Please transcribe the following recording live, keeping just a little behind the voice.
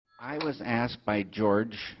I was asked by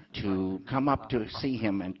George to come up to see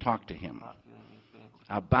him and talk to him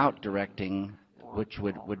about directing, which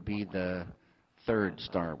would be the third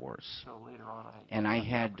Star Wars. And I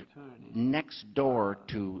had next door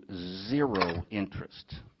to zero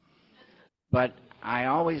interest. But I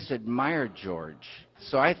always admired George,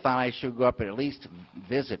 so I thought I should go up and at least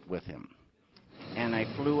visit with him. And I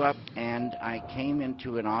flew up and I came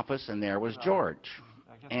into an office and there was George.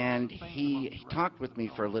 And he talked with me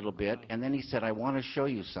for a little bit, and then he said, I want to show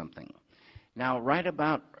you something. Now, right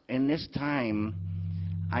about in this time,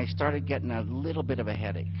 I started getting a little bit of a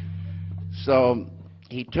headache. So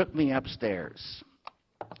he took me upstairs,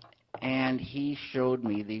 and he showed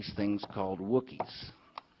me these things called Wookiees.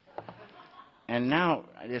 And now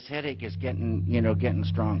this headache is getting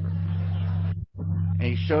stronger. And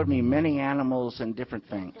he showed me many animals and different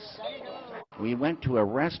things. We went to a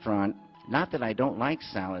restaurant. Not that I don't like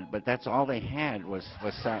salad, but that's all they had was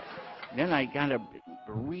salad. Then I got a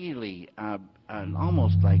really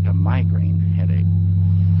almost like a migraine headache,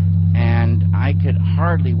 and I could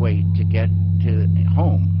hardly wait to get to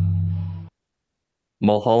home.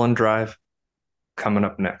 Mulholland Drive, coming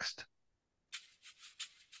up next.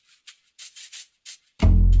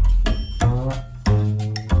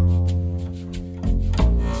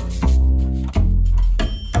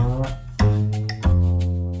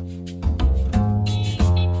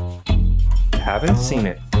 Haven't Seen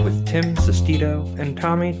It with Tim Sestito and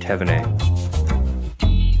Tommy Tevenet.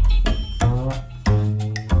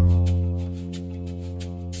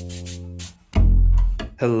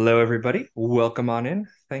 Hello, everybody. Welcome on in.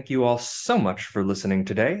 Thank you all so much for listening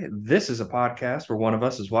today. This is a podcast where one of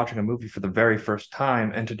us is watching a movie for the very first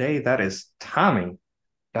time, and today that is Tommy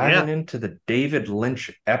diving into the David Lynch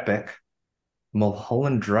epic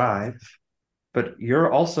Mulholland Drive. But you're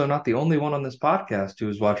also not the only one on this podcast who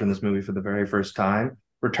is watching this movie for the very first time.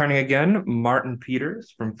 Returning again, Martin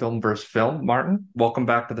Peters from Film vs. Film. Martin, welcome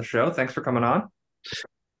back to the show. Thanks for coming on.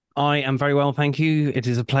 I am very well, thank you. It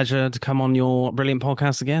is a pleasure to come on your brilliant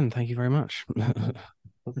podcast again. Thank you very much. Well,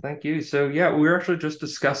 thank you. So, yeah, we were actually just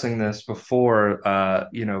discussing this before.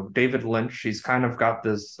 David Lynch, he's kind of got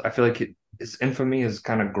this, I feel like his infamy has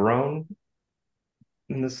kind of grown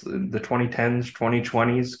in the 2010s,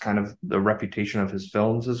 2020s, kind of the reputation of his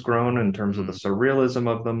films has grown in terms of the surrealism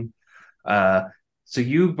of them. So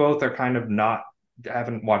you both are kind of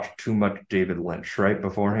haven't watched too much David Lynch, right,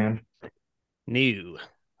 beforehand? New.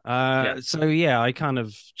 So yeah, I kind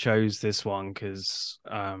of chose this one because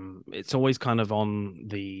it's always kind of on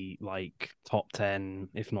the top 10,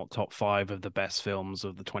 if not top 5 of the best films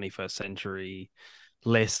of the 21st century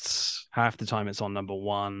lists. Half the time it's on number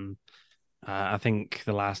 1. I think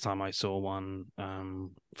the last time I saw one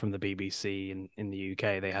from the BBC in the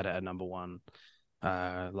UK, they had it at number 1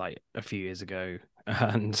 a few years ago.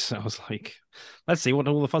 And I was like, let's see what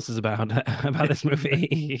all the fuss is about this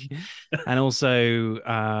movie. And also,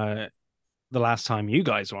 the last time you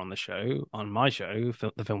guys were on my show,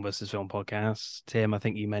 the Film versus Film podcast, Tim, I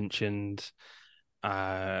think you mentioned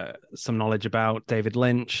some knowledge about David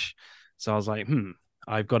Lynch. So I was like,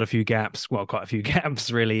 I've got quite a few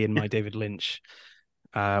gaps really in my David Lynch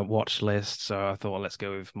watch list. So I thought, let's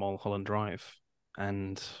go with Mulholland Drive.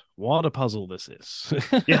 And what a puzzle this is.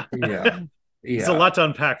 Yeah. It's a lot to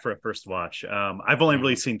unpack for a first watch. I've only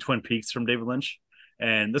really seen Twin Peaks from David Lynch.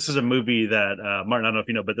 And this is a movie that, Martin, I don't know if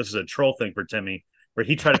you know, but this is a troll thing for Timmy, where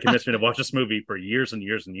he tried to convince me to watch this movie for years and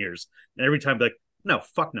years and years. And every time, no,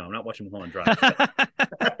 I'm not watching Mulholland Drive.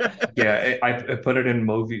 Yeah, I put it in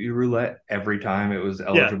movie roulette every time it was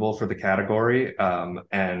eligible for the category,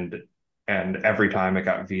 and every time it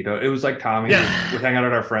got vetoed. It was like Tommy would hang out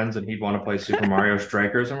at our friends, and he'd want to play Super Mario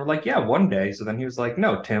Strikers, and we're like, yeah, one day. So then he was like,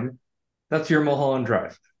 no, Tim, that's your Mulholland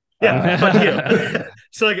Drive. Yeah, fuck you.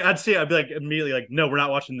 So I'd be immediately no, we're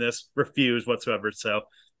not watching this. Refuse whatsoever. So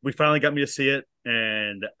we finally got me to see it,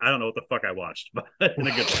 and I don't know what the fuck I watched, but in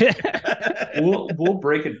a good way. We'll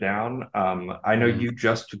break it down. I know you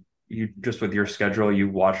just with your schedule, you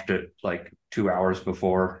watched it 2 hours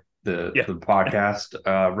before the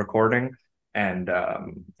podcast recording, and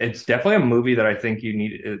it's definitely a movie that I think you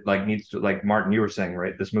needs to, Martin, you were saying,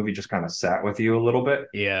 right? This movie just kind of sat with you a little bit.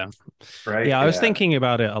 Yeah. Right. Yeah, I was thinking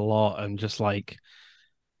about it a lot, and just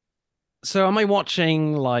so am I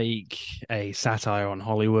watching a satire on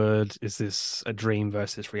Hollywood? Is this a dream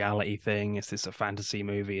versus reality thing? Is this a fantasy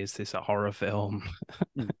movie? Is this a horror film?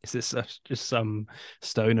 Is this just some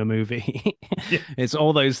stoner movie? It's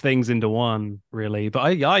all those things into one, really.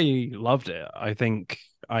 But I loved it. I think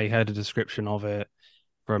I heard a description of it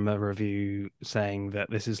from a review saying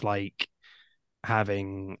that this is like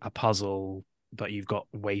having a puzzle but you've got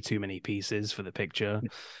way too many pieces for the picture.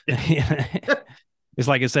 It's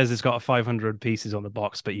like it says it's got 500 pieces on the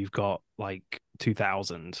box, but you've got like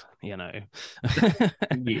 2,000, Yeah.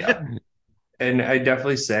 And I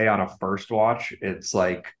definitely say on a first watch, it's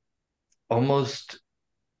like almost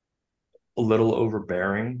a little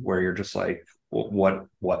overbearing where you're just like, what?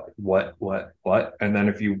 And then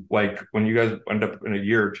if you like, when you guys end up in a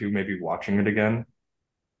year or two, maybe watching it again,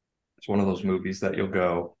 it's one of those movies that you'll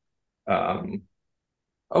go, oh,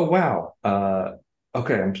 wow.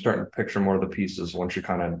 Okay, I'm starting to picture more of the pieces once you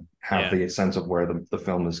kind of have the sense of where the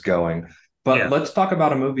film is going. But let's talk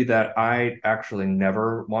about a movie that I actually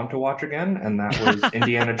never want to watch again, and that was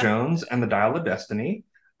Indiana Jones and the Dial of Destiny.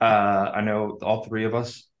 I know all three of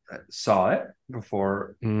us saw it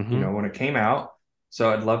before, when it came out.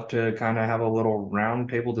 So I'd love to kind of have a little round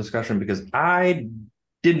table discussion because I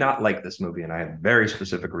did not like this movie, and I have very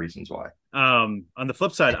specific reasons why. On the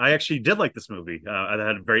flip side, I actually did like this movie. I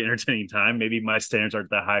had a very entertaining time. Maybe my standards aren't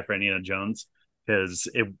that high for Indiana Jones because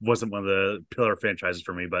it wasn't one of the pillar franchises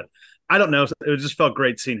for me, but I don't know. It just felt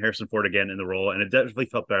great seeing Harrison Ford again in the role, and it definitely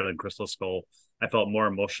felt better than Crystal Skull. I felt more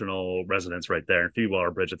emotional resonance right there. And Phoebe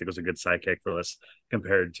Waller-Bridge, I think, was a good sidekick for this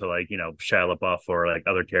compared to Shia LaBeouf or like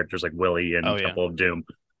other characters like Willie and Temple of Doom.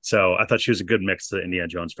 So I thought she was a good mix to the Indiana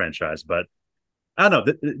Jones franchise. But I don't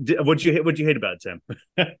know. What'd you hate about it, Tim?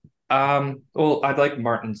 Well, I'd like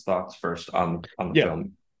Martin's thoughts first on the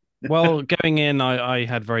film. Well, going in, I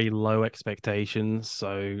had very low expectations,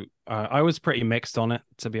 so I was pretty mixed on it,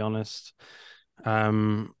 to be honest.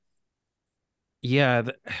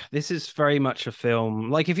 This is very much a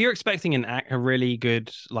film. Like, if you're expecting a really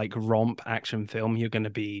good like romp action film, you're going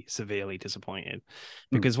to be severely disappointed,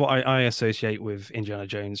 because what I associate with Indiana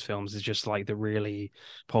Jones films is just like the really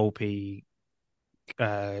pulpy,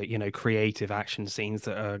 creative action scenes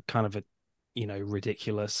that are kind of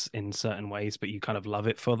ridiculous in certain ways, but you kind of love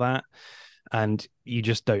it for that. And you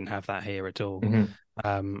just don't have that here at all. And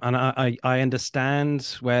I understand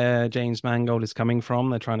where James Mangold is coming from.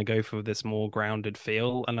 They're trying to go for this more grounded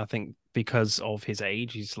feel. And I think because of his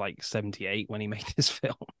age, he's like 78 when he made this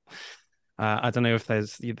film. I don't know if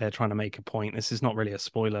they're trying to make a point. This is not really a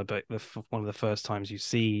spoiler, but one of the first times you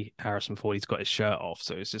see Harrison Ford, he's got his shirt off.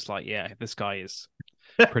 So it's just like, this guy is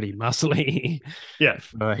pretty muscly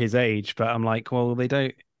for his age. But I'm like, well, they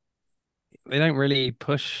don't really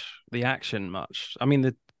push the action much. I mean,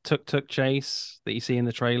 the tuk-tuk chase that you see in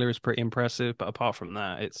the trailer is pretty impressive, but apart from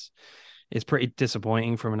that, it's pretty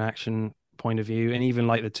disappointing from an action point of view. And even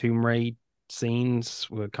like the tomb raid scenes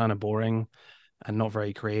were kind of boring and not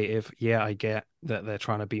very creative. Yeah, I get that they're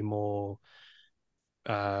trying to be more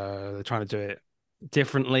they're trying to do it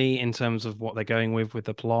differently in terms of what they're going with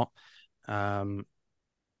the plot.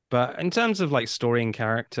 But in terms of like story and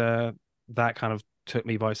character, that kind of took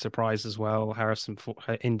me by surprise as well.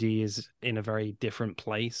 Indy is in a very different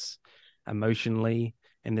place emotionally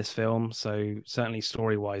in this film, so certainly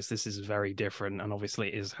story-wise, this is very different, and obviously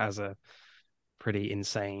it has a pretty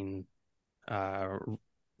insane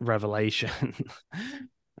revelation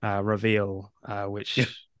reveal, which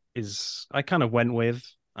is I kind of went with,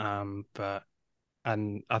 but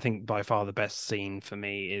I think by far the best scene for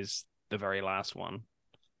me is the very last one,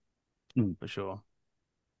 for sure.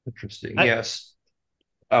 Interesting. Yes.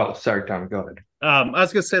 Oh, sorry, Tom. Go ahead. I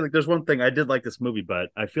was gonna say, like, there's one thing I did like this movie,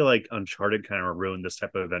 but I feel like Uncharted kind of ruined this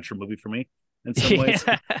type of adventure movie for me in some ways.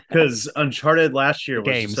 Because Uncharted last year was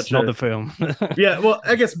games, such not the film. Yeah, well,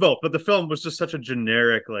 I guess both, but the film was just such a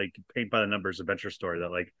generic, like, paint by the numbers adventure story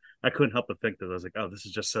that, like, I couldn't help but think that I was like, oh, this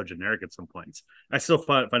is just so generic at some points. I still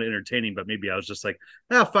find it entertaining, but maybe I was just like,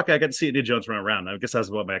 fuck it, I got to see Indiana Jones run around. I guess that's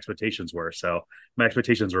what my expectations were. So my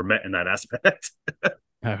expectations were met in that aspect.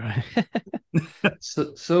 All right.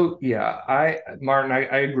 So yeah, Martin,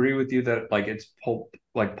 I agree with you that like it's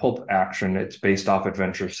pulp action. It's based off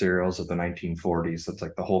adventure serials of the 1940s. That's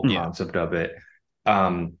like the whole concept of it.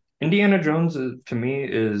 Indiana Jones to me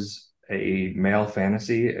is a male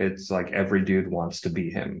fantasy. It's like every dude wants to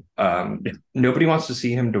be him. Nobody wants to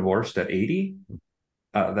see him divorced at 80.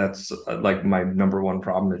 That's like my number one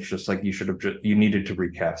problem. It's just like you needed to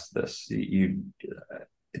recast this.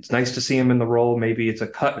 It's nice to see him in the role. Maybe it's a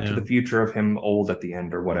cut to the future of him old at the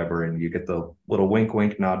end or whatever, and you get the little wink,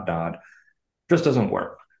 wink, nod, nod. Just doesn't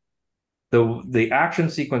work. The action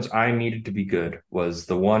sequence I needed to be good was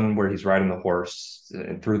the one where he's riding the horse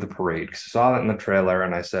through the parade. Because I saw that in the trailer,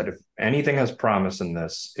 and I said, if anything has promise in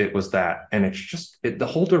this, it was that. And it's just the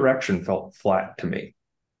whole direction felt flat to me.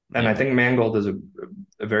 And I think Mangold is a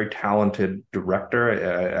very talented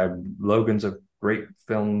director. Logan's a great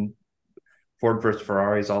film. Ford vs.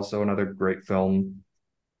 Ferrari is also another great film.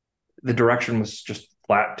 The direction was just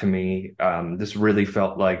flat to me. This really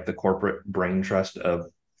felt like the corporate brain trust of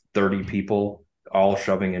 30 people all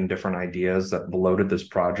shoving in different ideas that bloated this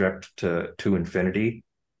project to infinity.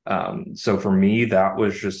 So for me, that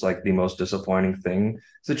was just like the most disappointing thing.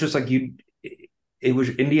 So it's just like it was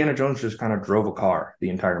Indiana Jones just kind of drove a car the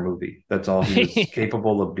entire movie. That's all he was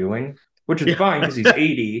capable of doing, which is fine because he's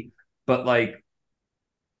 80, but like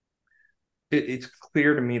it's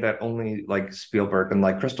clear to me that only like Spielberg and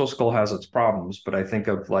like Crystal Skull has its problems, but I think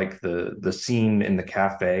of like the scene in the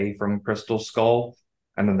cafe from Crystal Skull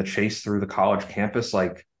and then the chase through the college campus,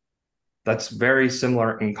 like that's very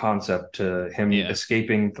similar in concept to him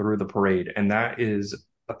escaping through the parade, and that is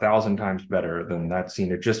 1,000 times better than that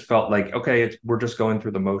scene. It just felt like, okay, we're just going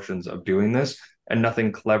through the motions of doing this, and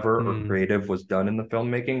nothing clever or creative was done in the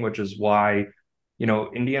filmmaking, which is why, you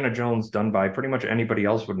know, Indiana Jones done by pretty much anybody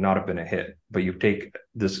else would not have been a hit. But you take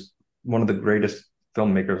this, one of the greatest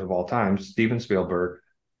filmmakers of all time, Steven Spielberg,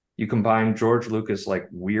 you combine George Lucas like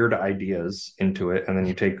weird ideas into it, and then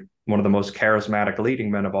you take one of the most charismatic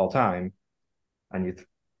leading men of all time, and you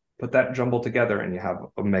put that jumble together, and you have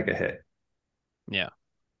a mega hit. Yeah,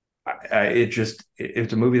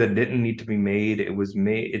 it's a movie that didn't need to be made.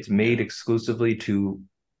 It's made exclusively to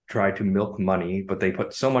try to milk money, but they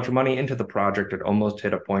put so much money into the project it almost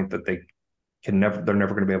hit a point that they're never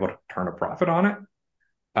going to be able to turn a profit on it.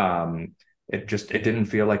 It didn't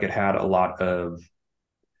feel like it had a lot of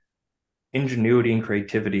ingenuity and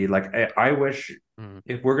creativity. Like I wish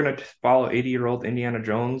if we're gonna follow 80-year-old Indiana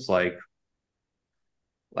Jones, like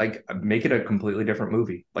make it a completely different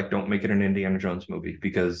movie. Like don't make it an Indiana Jones movie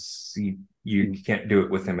because you can't do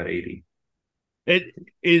it with him at 80. It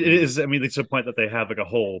is. I mean, it's a point that they have like a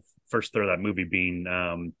whole first third of that movie being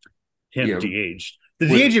him de-aged. The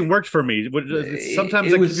de-aging worked for me.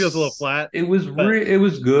 Sometimes it feels a little flat. It was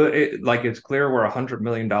good. It's clear we're $100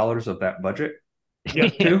 million of that budget.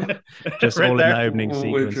 Yeah, just right all there. In the opening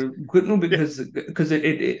sequence. Because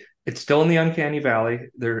it's still in the uncanny valley.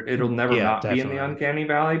 It'll never not definitely be in the uncanny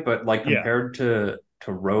valley. But like compared to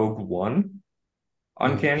Rogue One,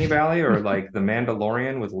 uncanny valley, or like the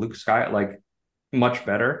Mandalorian with Luke Skywalker, like much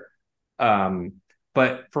better.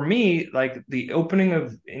 But for me, like the opening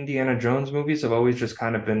of Indiana Jones movies have always just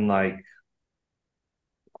kind of been like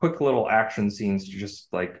quick little action scenes to just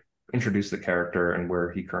like introduce the character and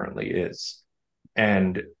where he currently is.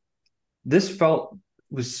 And this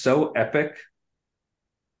was so epic.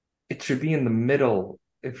 It should be in the middle.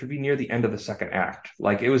 It should be near the end of the second act.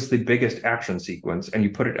 Like it was the biggest action sequence, and you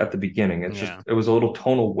put it at the beginning. It was a little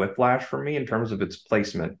tonal whiplash for me in terms of its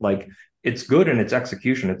placement. Like it's good in its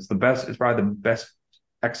execution. It's probably the best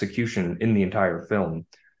execution in the entire film.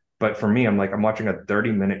 But for me, I'm watching a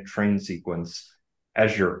 30-minute train sequence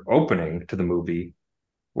as your opening to the movie,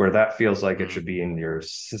 where that feels like it should be in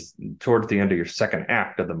towards the end of your second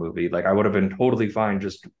act of the movie. Like I would have been totally fine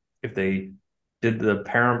just if they did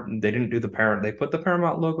they didn't do the Paramount. They put the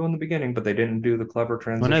Paramount logo in the beginning, but they didn't do the clever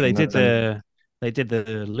transition. Well, no, they did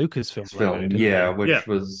the Lucasfilm logo, which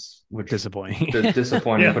was disappointing.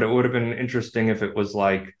 Disappointing, but it would have been interesting if it was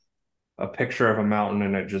like a picture of a mountain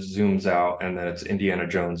and it just zooms out and then it's Indiana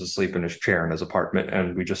Jones asleep in his chair in his apartment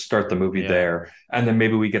and we just start the movie there, and then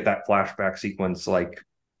maybe we get that flashback sequence like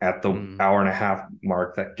at the hour and a half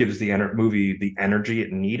mark that gives the movie the energy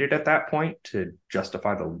it needed at that point to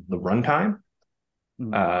justify the runtime.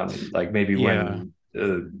 Like maybe when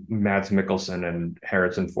Mads Mikkelsen and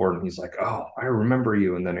Harrison Ford, and he's like, "Oh, I remember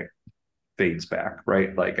you," and then it fades back,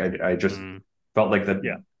 right? Like I just felt like that.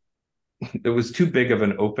 Yeah, it was too big of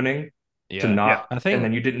an opening to not, I think, and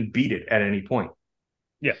then you didn't beat it at any point.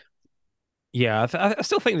 Yeah, I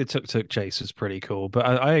still think the tuk-tuk chase was pretty cool, but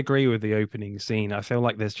I agree with the opening scene. I feel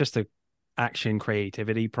like there's just a action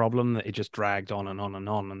creativity problem that it just dragged on and on and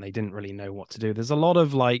on, and they didn't really know what to do. There's a lot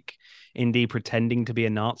of like Indy pretending to be a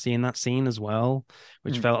Nazi in that scene as well,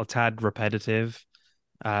 which felt a tad repetitive.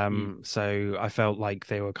 So I felt like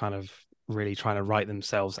they were kind of really trying to write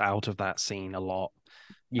themselves out of that scene a lot,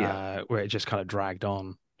 where it just kind of dragged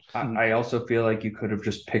on. I also feel like you could have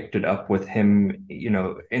just picked it up with him, you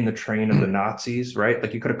know, in the train of the Nazis, right?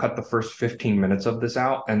 Like you could have cut the first 15 minutes of this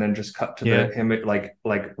out and then just cut to him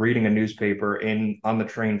like reading a newspaper on the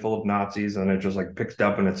train full of Nazis, and it just like picks it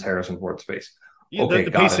up and it's Harrison Ford's face. Okay,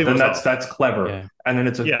 got it. Then that's clever. Yeah. And then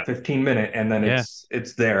it's a 15-minute, and then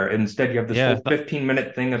it's there. Instead, you have this whole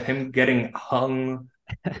 15-minute thing of him getting hung,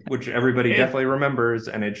 which everybody definitely remembers,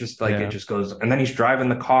 and it just like it just goes, and then he's driving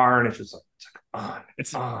the car, and it's just like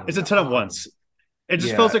it's a ton of once. It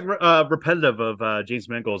just feels like repetitive of James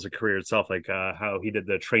Mangold's career itself, like how he did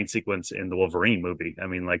the train sequence in the Wolverine movie. I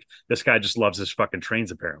mean, like this guy just loves his fucking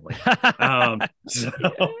trains, apparently.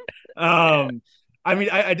 I mean,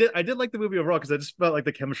 I did like the movie overall because I just felt like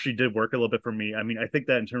the chemistry did work a little bit for me. I mean, I think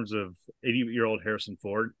that in terms of 80-year-old Harrison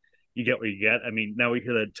Ford, you get what you get. I mean, now we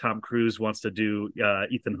hear that Tom Cruise wants to do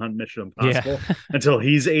Ethan Hunt Mission Impossible until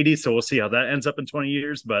he's 80, so we'll see how that ends up in 20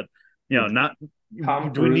 years. But not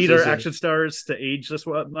Tom do we Cruise need our is action stars to age this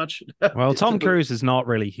much? Well, Tom Cruise is not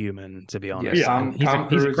really human, to be honest. Tom He's a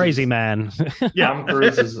Cruise crazy is- man. Tom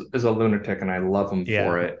Cruise is a lunatic, and I love him Yeah.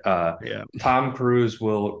 for it. Yeah. Tom Cruise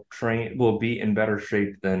will be in better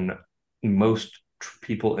shape than most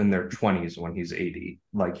people in their 20s when he's 80.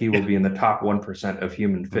 Like he will be in the top 1% of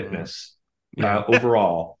human fitness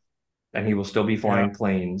overall, and he will still be flying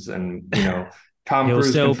planes. And Tom He'll Cruise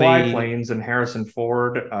still can fly be- planes, and Harrison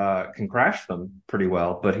Ford can crash them pretty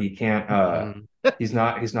well, but he can't. He's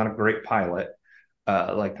not a great pilot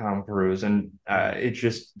like Tom Cruise, and it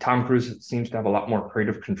just Tom Cruise seems to have a lot more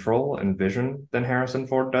creative control and vision than Harrison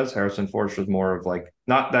Ford does. Harrison Ford's just more of like,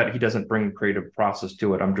 not that he doesn't bring creative process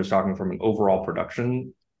to it. I'm just talking from an overall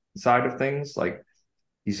production side of things. Like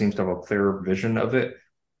he seems to have a clearer vision of it,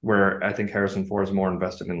 where I think Harrison Ford is more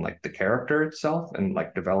invested in like the character itself and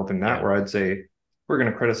like developing that. Yeah. Where I'd say we're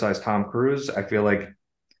going to criticize Tom Cruise. I feel like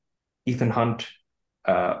Ethan Hunt,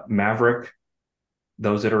 Maverick,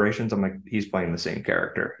 those iterations, I'm like, he's playing the same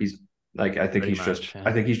character. He's like, I think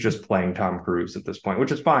he's just playing Tom Cruise at this point,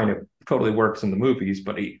 which is fine. It totally works in the movies,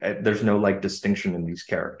 but there's no like distinction in these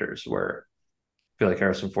characters, where I feel like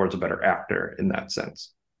Harrison Ford's a better actor in that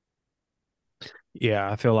sense. Yeah,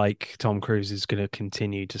 I feel like Tom Cruise is going to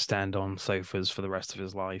continue to stand on sofas for the rest of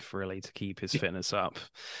his life, really, to keep his fitness up.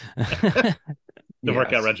 The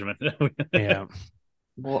workout regimen. Yeah.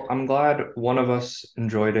 Well, I'm glad one of us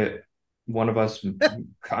enjoyed it. One of us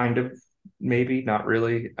kind of, maybe, not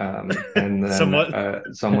really. And then someone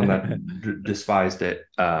that despised it.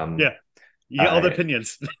 Yeah. You get all the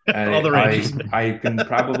opinions, all the ranges. I can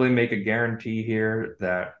probably make a guarantee here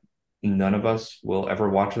that none of us will ever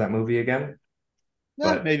watch that movie again.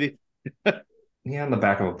 But maybe. Yeah, on the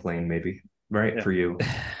back of a plane, maybe. Right? Yeah. For you.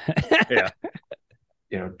 Yeah.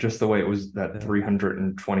 Just the way it was, that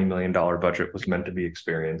 $320 million budget was meant to be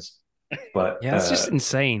experienced. But yeah, it's just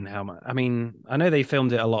insane how much. I mean, I know they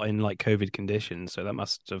filmed it a lot in like COVID conditions, so that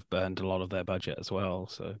must have burned a lot of their budget as well.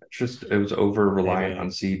 So it was over reliant on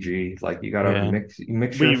CG. Like you gotta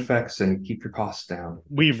mix your effects and keep your costs down.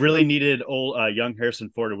 We really needed young Harrison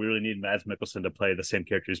Ford, and we really needed Mads Mikkelsen to play the same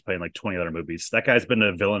character he's playing like 20 other movies. That guy's been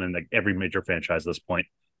a villain in like every major franchise at this point.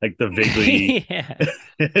 Like the vaguely,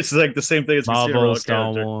 it's like the same thing as Marvel,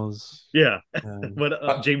 Star Wars,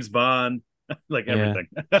 but James Bond. Like everything.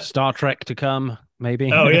 Star Trek to come,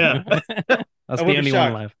 maybe. Oh yeah. That's the only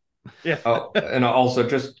one left. Yeah. Oh, and also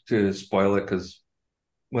just to spoil it, because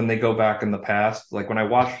when they go back in the past, like when I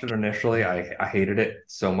watched it initially, I hated it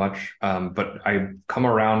so much. But I come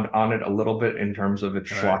around on it a little bit in terms of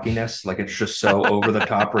its schlockiness. Like it's just so over the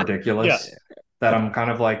top ridiculous that I'm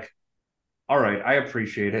kind of like, all right, I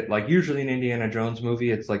appreciate it. Like usually in Indiana Jones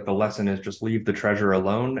movie, it's like the lesson is just leave the treasure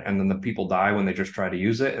alone, and then the people die when they just try to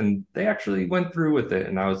use it. And they actually went through with it.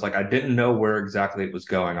 And I was like, I didn't know where exactly it was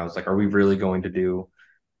going. I was like, are we really going to do,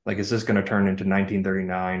 like, is this going to turn into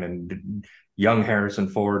 1939 and young Harrison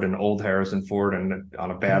Ford and old Harrison Ford and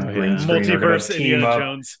on a bad green screen multiverse Indiana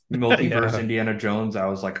Jones? Multiverse Indiana Jones. I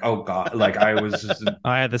was like, oh God, like I was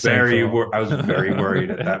I had the same I was very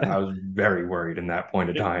worried at that. I was very worried in that point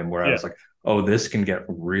of time where I was like, oh, this can get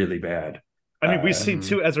really bad. I mean, we've seen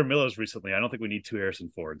 2 Ezra Millers recently. I don't think we need 2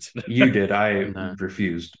 Harrison Fords. You did. I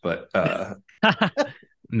refused, but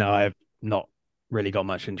no, I've not really got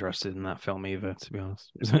much interested in that film either, to be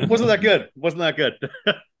honest. Wasn't that good?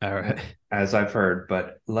 All right. As I've heard,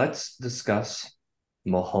 but let's discuss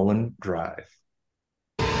Mulholland Drive.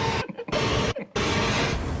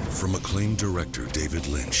 From acclaimed director David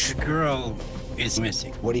Lynch. The girl is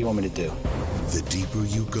missing. What do you want me to do? The deeper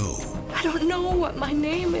you go, I don't know what my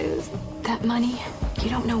name is. That money, you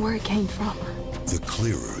don't know where it came from. the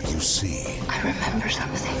clearer you see. I remember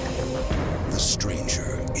something. The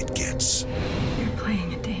stranger it gets. You're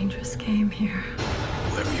playing a dangerous game here.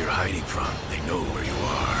 Whoever you're hiding from, they know where you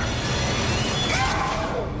are.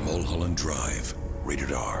 Mulholland Drive,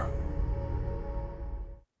 rated R.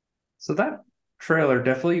 So that trailer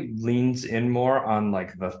definitely leans in more on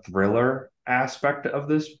like the thriller aspect of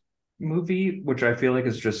this movie, which I feel like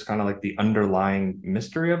is just kind of like the underlying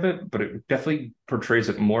mystery of it, but it definitely portrays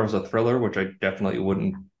it more as a thriller, which I definitely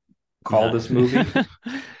wouldn't call this movie.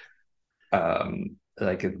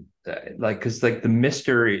 Because like the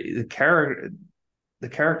mystery, the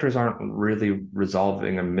characters aren't really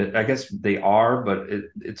resolving I guess they are, but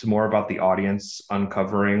it's more about the audience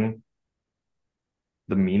uncovering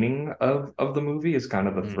the meaning of the movie is kind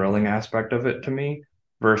of the thrilling aspect of it to me,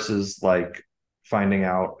 versus like finding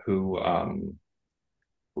out who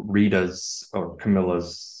Rita's or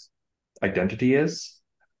Camilla's identity is.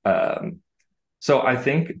 So I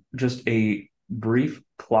think just a brief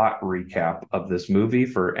plot recap of this movie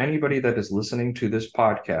for anybody that is listening to this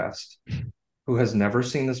podcast who has never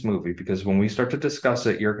seen this movie, because when we start to discuss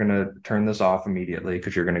it, you're going to turn this off immediately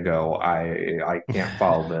because you're going to go, I can't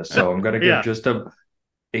follow this. So I'm going to give Yeah. just a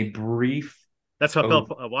brief That's how I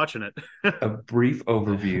felt watching it. a brief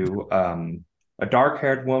overview. A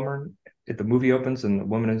dark-haired woman, the movie opens and the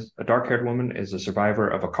woman is a dark-haired woman is a survivor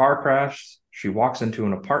of a car crash. She walks into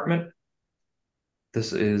an apartment.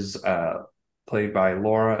 This is played by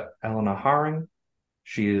Laura Elena Haring.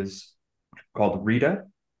 She is called Rita,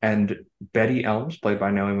 and Betty Elms, played by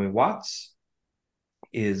Naomi Watts,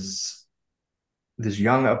 is this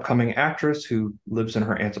young upcoming actress who lives in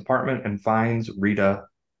her aunt's apartment and finds Rita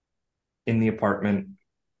in the apartment,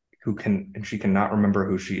 and she cannot remember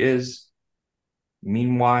who she is.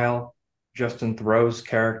 Meanwhile, Justin Theroux's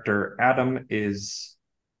character Adam is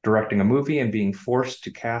directing a movie and being forced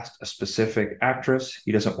to cast a specific actress.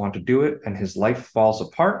 He doesn't want to do it, and his life falls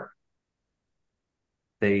apart.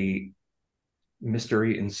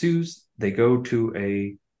 Mystery ensues. They go to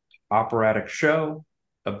a operatic show.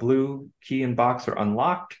 A blue key and box are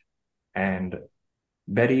unlocked, and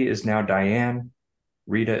Betty is now Diane.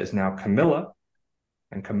 Rita is now Camilla,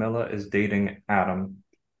 and Camilla is dating Adam,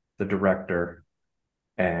 the director.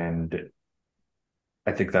 And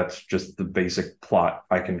I think that's just the basic plot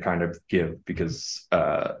I can kind of give, because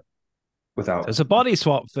without it's a body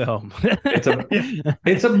swap film.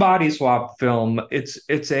 it's a body swap film.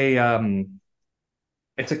 It's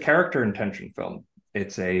a character intention film.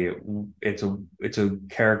 It's a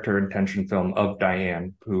character intention film of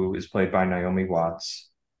Diane, who is played by Naomi Watts,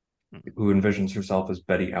 who envisions herself as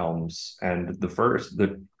Betty Elms. And the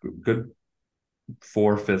good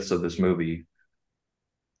 4/5 of this movie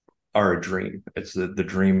are a dream. It's the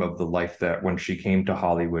dream of the life that when she came to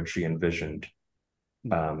Hollywood, she envisioned.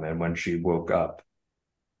 And when she woke up,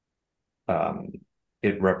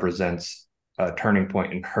 it represents a turning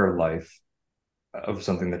point in her life of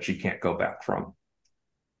something that she can't go back from.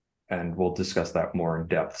 And we'll discuss that more in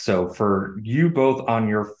depth. So for you both on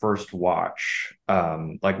your first watch,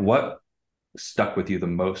 like what stuck with you the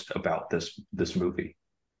most about this movie?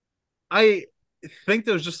 I think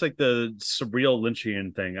there was just like the surreal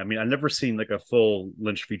Lynchian thing. I mean, I've never seen like a full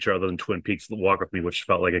Lynch feature other than Twin Peaks: Walk With Me, which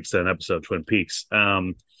felt like it's an episode of Twin Peaks.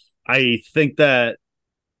 I think that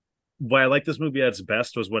why I like this movie at its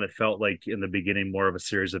best was when it felt like in the beginning more of a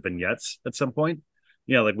series of vignettes at some point.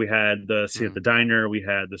 You know, like we had the scene at the diner, we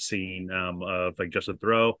had the scene of like Justin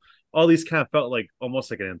Theroux. All these kind of felt like almost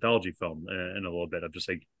like an anthology film in a little bit of just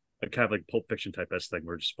like a kind of like Pulp Fiction type of thing.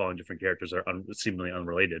 Where just following different characters that are seemingly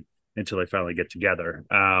unrelated until they finally get together.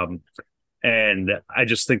 And I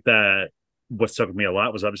just think that what stuck with me a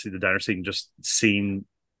lot was obviously the diner scene, just seeing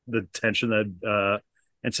the tension that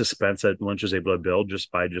and suspense that Lynch is able to build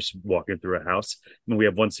just by just walking through a house. I mean, we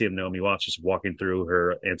have one scene of Naomi Watts just walking through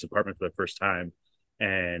her aunt's apartment for the first time,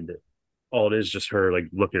 and all it is just her like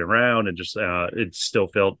looking around, and just it still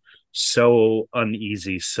felt so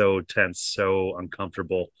uneasy, so tense, so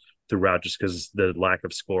uncomfortable throughout, just because the lack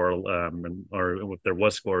of score, or if there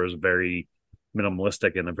was score, is very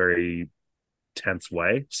minimalistic in a very tense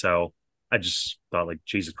way. So I just thought like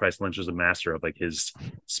Jesus Christ, Lynch is a master of like his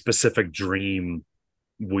specific dream,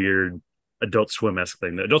 weird Adult Swim-esque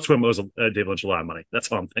thing. The Adult Swim owes David Lynch a lot of money. That's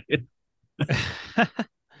all I'm thinking.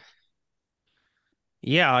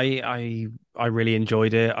 Yeah, I really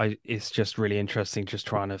enjoyed it. It's just really interesting just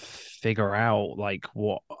trying to figure out like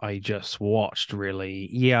what I just watched, really.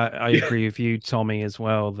 Yeah, I agree with you, Tommy, as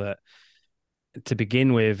well, that to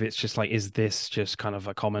begin with, it's just like, is this just kind of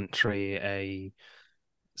a commentary, a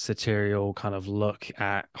satirical kind of look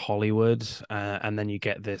at Hollywood? And then you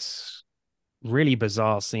get this really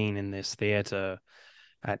bizarre scene in this theater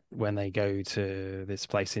when they go to this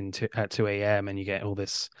place at 2 a.m. and you get all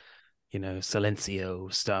this,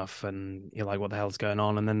 silencio stuff, and you're like, what the hell's going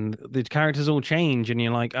on? And then the characters all change and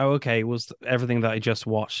you're like, oh, okay, was everything that I just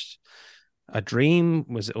watched a dream?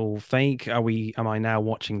 Was it all fake? Am I now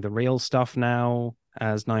watching the real stuff now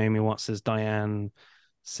as Naomi Watts as Diane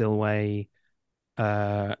Silway?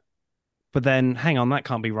 But then hang on, that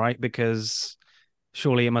can't be right, because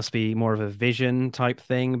surely it must be more of a vision type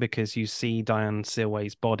thing, because you see Diane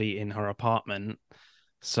Silway's body in her apartment.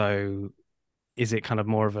 So is it kind of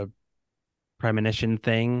more of a premonition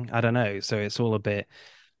thing? I don't know. So it's all a bit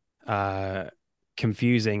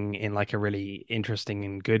confusing in like a really interesting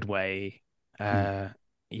and good way. Yeah,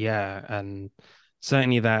 and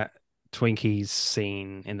certainly that Twinkies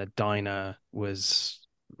scene in the diner was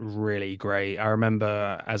really great. I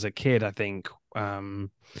remember as a kid, I think,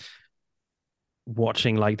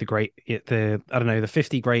 watching like the I don't know, the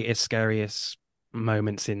 50 greatest scariest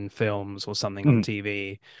moments in films or something on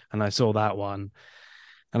TV, and I saw that one,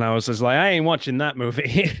 and I was just like, I ain't watching that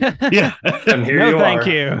movie. Yeah. And here no, you thank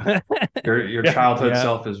are. you. Your childhood Yeah.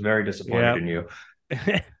 self is very disappointed Yeah. in you.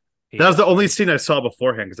 That was the only scene I saw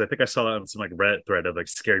beforehand, because I think I saw that on some like Reddit thread of like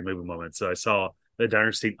scary movie moments. So I saw the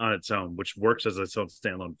diner scene on its own, which works as its own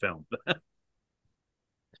standalone film.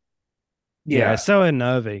 Yeah, it's so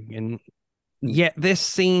unnerving. And Mm. yet this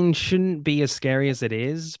scene shouldn't be as scary as it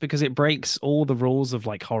is, because it breaks all the rules of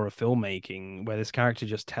like horror filmmaking, where this character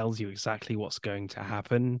just tells you exactly what's going to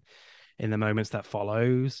happen in the moments that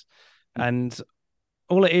follows. And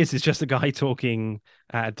all it is just a guy talking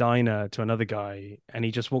at a diner to another guy, and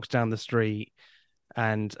he just walks down the street,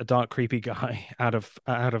 and a dark, creepy guy out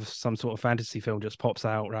of some sort of fantasy film just pops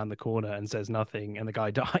out around the corner and says nothing, and the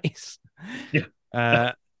guy dies. Yeah.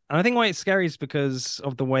 And I think why it's scary is because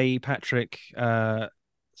of the way Patrick,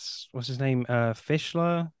 what's his name,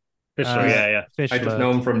 Fischler. Yeah. Fischler. I just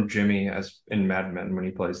know him from Jimmy as in Mad Men when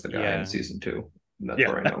he plays the guy in Yeah. season 2. That's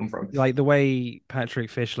where I know him from. Like the way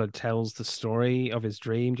Patrick Fischler tells the story of his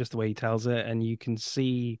dream, just the way he tells it, and you can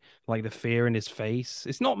see like the fear in his face.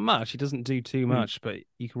 It's not much; he doesn't do too much, but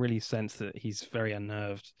you can really sense that he's very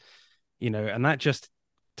unnerved, and that just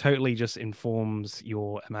totally just informs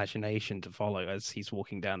your imagination to follow as he's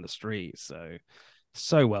walking down the street.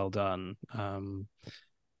 So well done.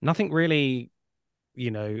 Nothing really,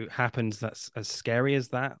 happens that's as scary as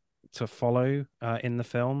that to follow in the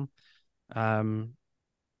film.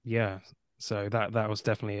 Yeah, so that was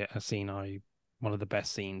definitely a scene one of the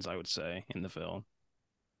best scenes, I would say, in the film.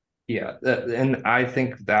 Yeah, and I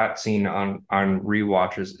think that scene on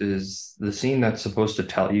rewatches is the scene that's supposed to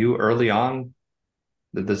tell you early on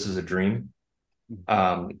that this is a dream.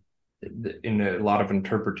 In a lot of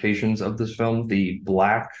interpretations of this film, the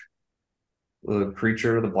black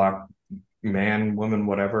creature, the black man, woman,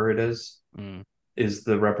 whatever it is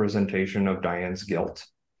the representation of Diane's guilt.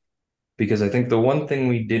 Because I think the one thing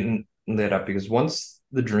we didn't lit up, because once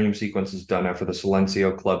the dream sequence is done after the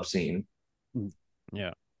Silencio Club scene,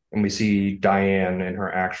 yeah, and we see Diane in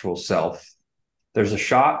her actual self, there's a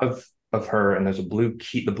shot of her, and there's a blue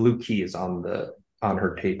key. The blue key is on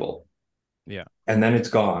her table. Yeah, and then it's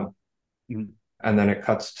gone, and then it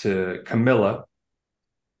cuts to Camilla,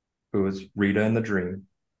 who is Rita in the dream,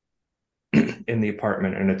 in the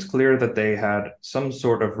apartment, and it's clear that they had some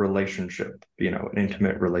sort of relationship, an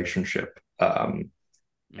intimate relationship.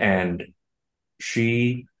 And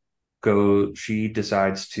she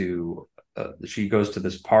decides to she goes to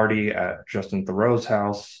this party at Justin Theroux's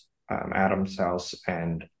house, Adam's house,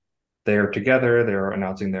 and they're together. They're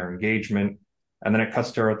announcing their engagement, and then it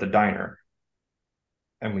cuts to her at the diner,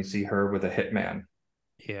 and we see her with a hitman,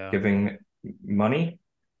 giving money,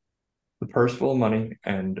 the purse full of money,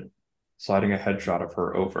 and sliding a headshot of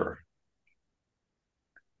her over.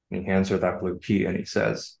 And he hands her that blue key, and he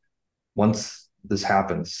says, once this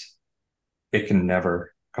happens, it can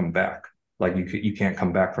never come back. Like, you can't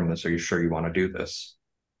come back from this. Are you sure you want to do this?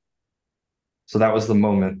 So that was the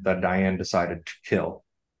moment that Diane decided to kill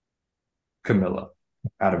Camilla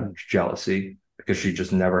out of jealousy, because she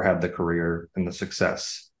just never had the career and the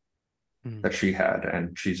success that she had.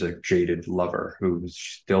 And she's a jaded lover who's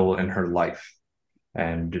still in her life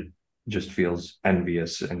and just feels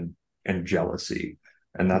envious and jealousy.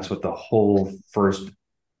 And that's what the whole first.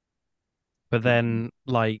 But then,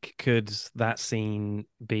 like, could that scene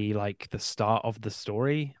be like the start of the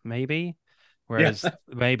story, maybe? Whereas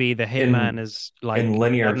maybe the hitman is like in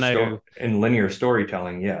linear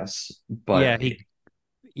storytelling, yes. But he,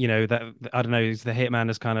 that I don't know, the hitman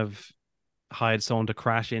has kind of hired someone to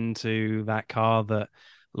crash into that car that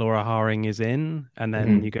Laura Haring is in, and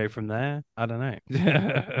then you go from there. I don't know.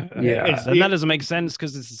 And that doesn't make sense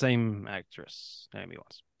because it's the same actress, Naomi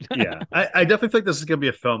Watts. Yeah, I definitely think this is gonna be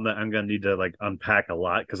a film that I'm gonna need to like unpack a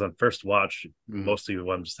lot, because on first watch, mostly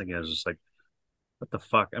what I'm just thinking is just like, what the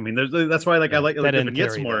fuck? I mean, that's why like I like the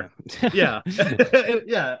vignettes more. Yeah,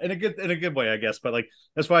 yeah, in a good way, I guess. But like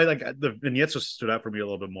that's why like the vignettes just stood out for me a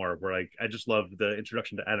little bit more. Where like I just love the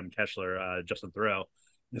introduction to Adam Kessler, Justin Theroux, in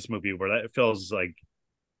this movie, where that feels like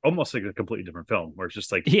almost like a completely different film, where it's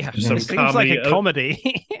just like some it seems like a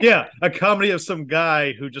comedy. Yeah, a comedy of some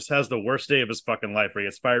guy who just has the worst day of his fucking life, where he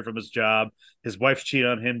gets fired from his job, his wife's cheating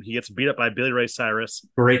on him, he gets beat up by Billy Ray Cyrus.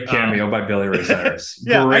 Great cameo by Billy Ray Cyrus.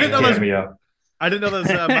 Yeah, great cameo. I didn't know that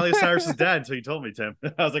was Miley Cyrus's dad until you told me, Tim.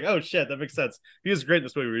 I was like, oh shit, that makes sense. He was great in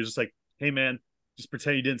this movie where he was just like, hey man, just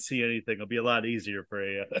pretend you didn't see anything. It'll be a lot easier for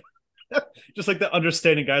you. Just like the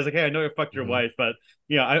understanding guys, like, hey, I know you fucked your wife, but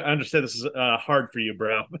I understand this is hard for you,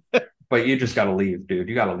 bro. But you just got to leave, dude.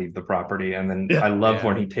 You got to leave the property. And then I love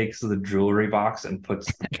when he takes the jewelry box and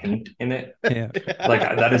puts the paint in it. Yeah. Like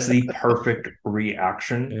that is the perfect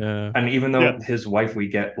reaction. Yeah. And even though his wife, we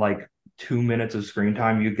get like 2 minutes of screen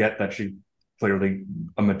time, you get that she's clearly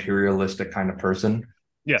a materialistic kind of person.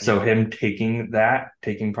 Yeah. So him taking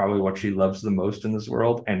probably what she loves the most in this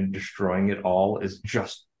world and destroying it all is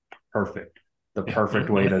just perfect. The perfect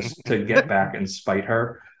way to get back and spite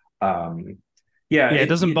her. It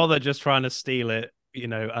doesn't bother just trying to steal it,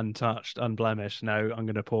 untouched, unblemished. No, I'm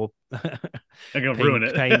going to pour I'm going to ruin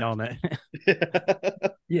it. Paint on it.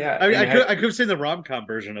 Yeah. I could have seen the rom-com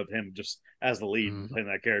version of him just as the lead playing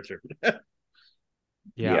that character. I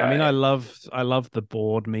mean, I love the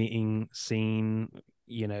board meeting scene,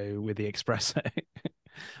 with the espresso.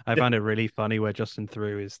 I found it really funny where Justin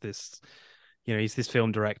Theroux is this, he's this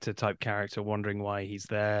film director type character wondering why he's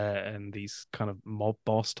there, and these kind of mob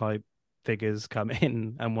boss type figures come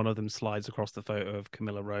in, and one of them slides across the photo of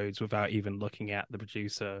Camilla Rhodes without even looking at the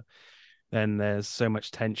producer. Then there's so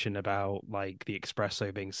much tension about like the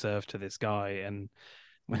espresso being served to this guy, and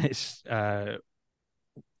when it's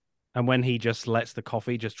and when he just lets the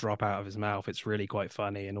coffee just drop out of his mouth, it's really quite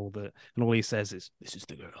funny. And all he says is, "This is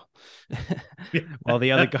the girl," while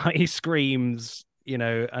the other guy he screams,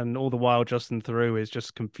 and all the while Justin Theroux is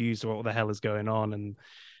just confused about what the hell is going on, and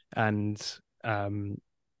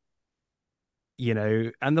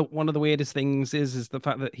one of the weirdest things is the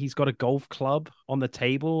fact that he's got a golf club on the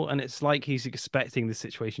table, and it's like he's expecting the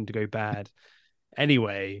situation to go bad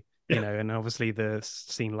anyway, and obviously the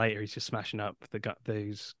scene later he's just smashing up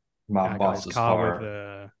those mob boss's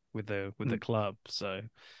car with the club. So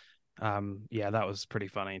that was pretty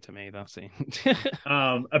funny to me, that scene.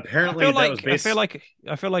 Apparently I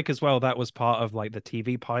feel like as well that was part of like the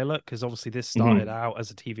TV pilot, because obviously this started out as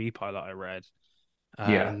a TV pilot, I read,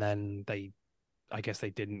 and then I guess they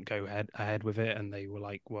didn't go ahead with it, and they were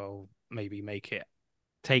like, well, maybe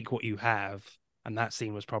take what you have, and that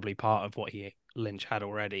scene was probably part of what Lynch had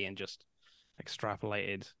already, and just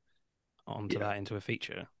extrapolated onto that into a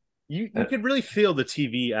feature. You could really feel the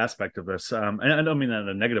TV aspect of this, and I don't mean that in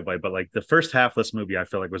a negative way, but like the first half of this movie, I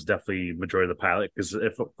feel like was definitely majority of the pilot, because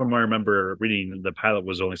from what I remember reading, the pilot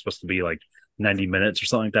was only supposed to be like 90 minutes or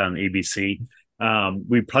something like that on ABC.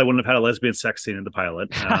 We probably wouldn't have had a lesbian sex scene in the pilot.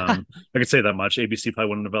 I could say that much. ABC probably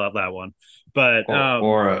wouldn't have allowed that one, but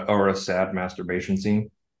or a sad masturbation scene.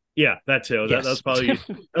 Yeah, that too. Yes. That's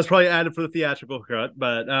probably added for the theatrical cut.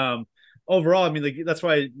 But overall, I mean, like, that's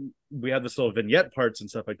why we have this little vignette parts and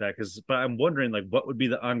stuff like that. But I'm wondering, like, what would be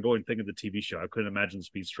the ongoing thing of the TV show? I couldn't imagine this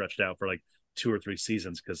being stretched out for like 2 or 3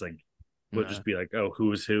 seasons, because like it would just be like, oh,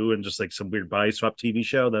 who is who, and just like some weird body swap TV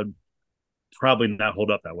show that probably not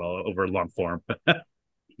hold up that well over long form.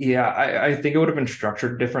 Yeah, I think it would have been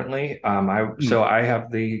structured differently. So I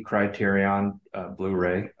have the Criterion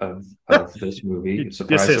Blu-ray of this movie.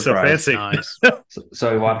 Surprise, surprise. So fancy. Nice.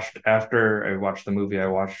 So after I watched the movie, I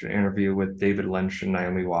watched an interview with David Lynch and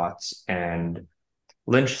Naomi Watts, and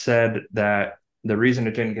Lynch said that the reason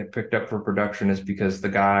it didn't get picked up for production is because the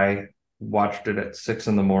guy watched it at 6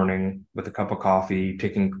 a.m. with a cup of coffee,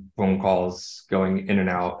 taking phone calls, going in and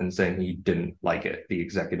out, and saying he didn't like it, the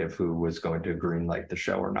executive who was going to greenlight the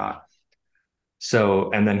show or not.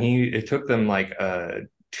 So, and then it took them like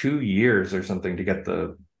 2 years or something to get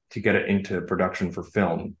it into production for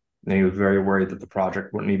film. And he was very worried that the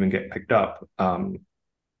project wouldn't even get picked up.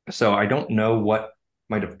 So I don't know what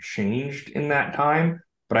might have changed in that time,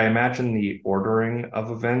 but I imagine the ordering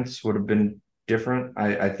of events would have been different.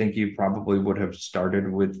 I think you probably would have started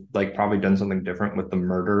with probably done something different with the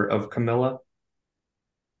murder of Camilla,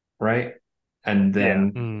 right? And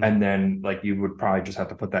then like you would probably just have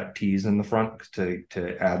to put that tease in the front to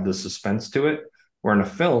add the suspense to it. Where in a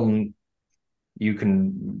film, you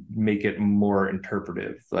can make it more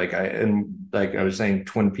interpretive. Like I was saying,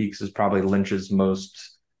 Twin Peaks is probably Lynch's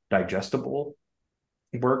most digestible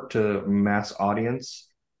work to mass audience,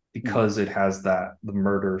 because it has the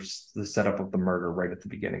setup of the murder right at the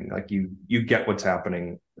beginning. Like you get what's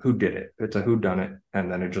happening, who did it. It's a whodunit,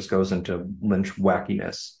 and then it just goes into Lynch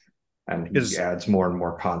wackiness, and he adds more and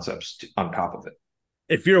more concepts on top of it.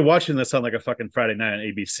 If you're watching this on like a fucking Friday night on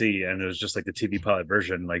ABC, and it was just like the TV pilot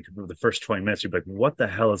version, like the first 20 minutes, you'd be like, what the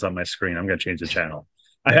hell is on my screen? I'm going to change the channel.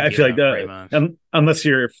 I feel like that, unless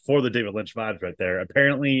you're for the David Lynch vibes right there.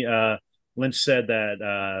 Apparently, Lynch said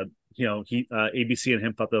that ABC and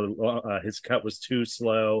him thought his cut was too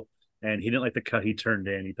slow, and he didn't like the cut he turned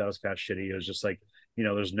in. He thought it was kind of shitty. It was just like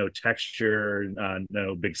there's no texture,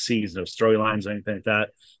 no big scenes, no storylines, anything like that.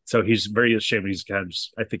 So he's very ashamed. He's kind of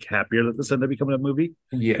just, I think, happier that this ended up becoming a movie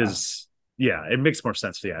Yeah. because it makes more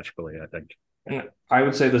sense theatrically, I think. And I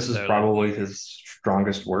would say this is probably his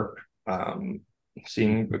strongest work.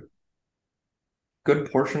 Seeing a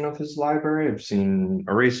good portion of his library, I've seen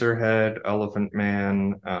Eraserhead, Elephant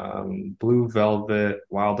Man, Blue Velvet,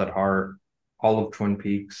 Wild at Heart, all of Twin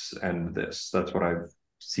Peaks, and this. That's what I've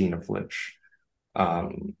seen of Lynch.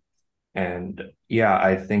 And yeah,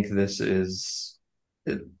 I think this is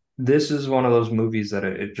one of those movies that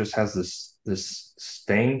it just has this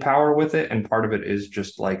staying power with it, and part of it is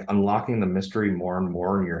just like unlocking the mystery more and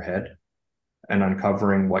more in your head and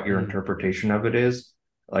uncovering what your interpretation of it is.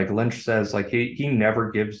 Like Lynch says, like he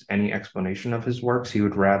never gives any explanation of his works. He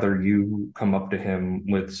would rather you come up to him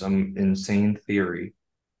with some insane theory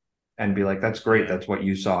and be like, "That's great. That's what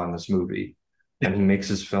you saw in this movie." And he makes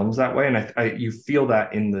his films that way, and you feel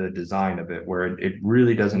that in the design of it, where it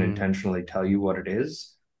really doesn't intentionally tell you what it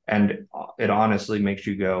is, and it honestly makes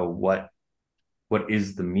you go, "What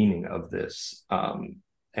is the meaning of this?"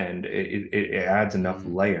 And it adds enough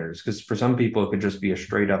layers, because for some people it could just be a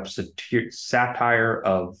straight up satire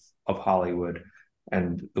of Hollywood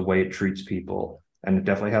and the way it treats people, and it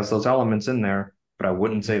definitely has those elements in there. But I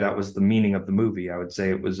wouldn't say that was the meaning of the movie. I would say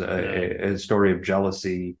it was a story of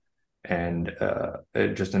jealousy and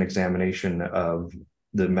just an examination of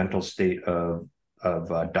the mental state of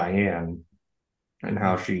Diane and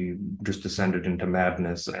how she just descended into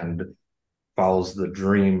madness and follows the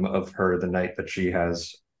dream of her the night that she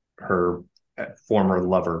has her former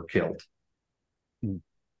lover killed.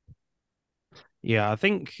 Yeah, I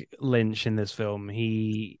think Lynch in this film,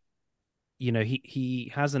 he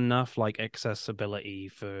has enough like accessibility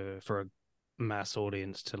for a mass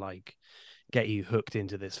audience to like get you hooked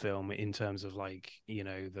into this film in terms of like,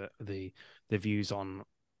 the views on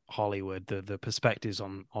Hollywood, the perspectives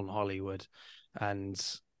on Hollywood. And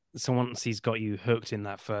so once he's got you hooked in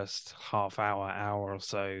that first half hour or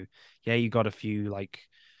so, you got a few like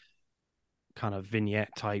kind of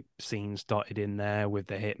vignette type scenes dotted in there with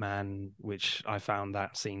the hitman, which I found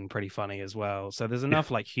that scene pretty funny as well. So there's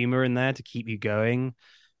enough like humor in there to keep you going.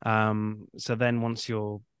 So then once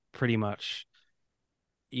you're pretty much,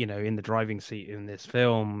 in the driving seat in this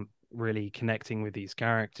film, really connecting with these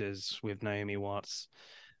characters, with Naomi Watts,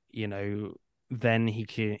 then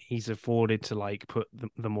he's afforded to like put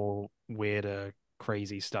the more weirder,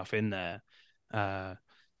 crazy stuff in there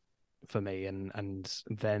for me, and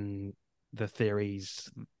then the theories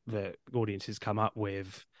that audiences come up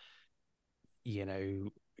with,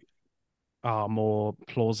 are more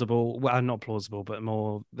plausible. Well, not plausible, but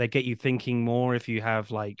more, they get you thinking more. If you have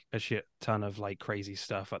like a shit ton of like crazy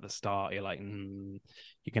stuff at the start, you're like,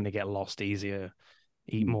 you're going to get lost easier,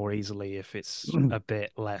 eat more easily if it's a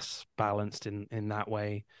bit less balanced in that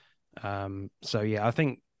way. So yeah, I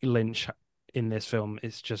think Lynch in this film,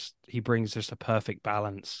 he brings just a perfect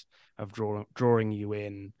balance of drawing you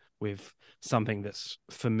in with something that's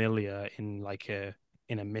familiar in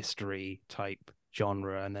a mystery type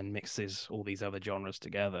genre, and then mixes all these other genres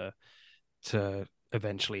together to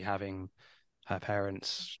eventually having her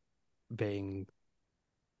parents being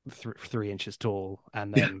 3 inches tall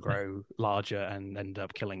and then grow larger and end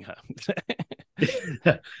up killing her.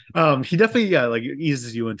 He definitely like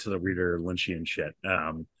eases you into the reader Lynchian shit,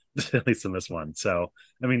 at least in this one. So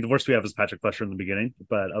I mean, the worst we have is Patrick Fletcher in the beginning,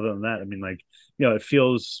 but other than that, I mean, like, it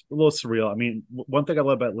feels a little surreal. I mean, one thing I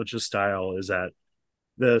love about Lynch's style is that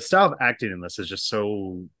the style of acting in this is just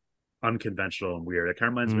so unconventional and weird. It kind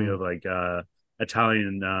of reminds me of like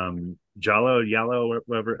Italian Giallo, Yallo,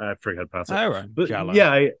 whatever. I forget how to pronounce it. Oh, right. But Giallo.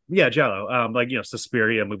 Giallo. Like,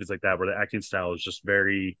 Suspiria, movies like that, where the acting style is just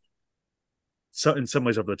very, so in some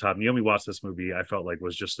ways over the top. Naomi Watts, this movie, I felt like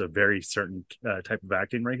was just a very certain type of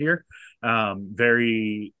acting right here.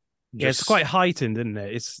 Very, it's quite heightened, isn't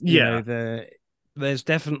it? It's there's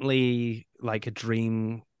definitely like a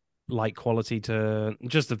dream like quality to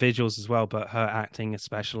just the visuals as well, but her acting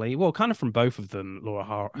especially, well, kind of from both of them,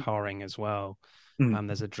 Laura Harring as well.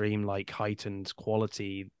 There's a dream like heightened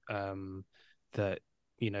quality that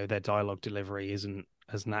their dialogue delivery isn't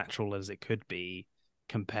as natural as it could be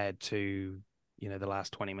compared to the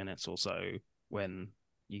last 20 minutes or so, when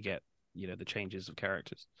you get the changes of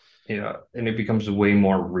characters. Yeah, and it becomes way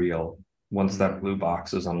more real once that blue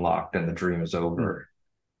box is unlocked and the dream is over.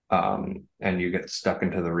 And you get stuck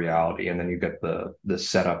into the reality, and then you get the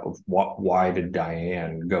setup of why did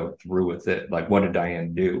Diane go through with it? Like, what did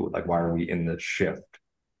Diane do? Like, why are we in this shift?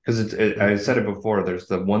 Because I said it before, there's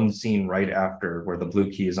the one scene right after where the blue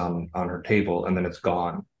key is on her table, and then it's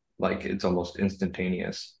gone. Like, it's almost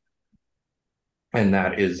instantaneous. And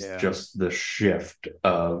that is Yeah. just the shift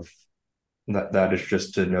of that is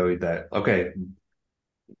just to know that, okay,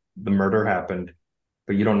 the murder happened,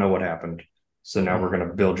 but you don't know what happened. So now we're going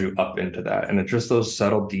to build you up into that. And it's just those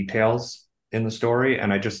subtle details in the story.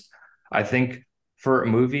 And I think for a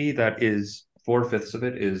movie that is 4/5 of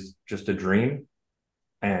it is just a dream,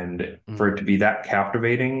 and for it to be that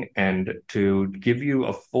captivating and to give you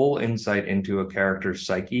a full insight into a character's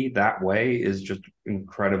psyche that way is just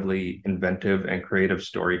incredibly inventive and creative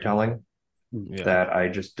storytelling that I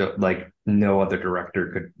just don't, like, no other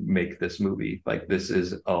director could make this movie. Like, this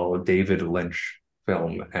is a David Lynch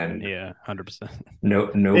film, and 100%.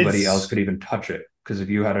 nobody else could even touch it, because if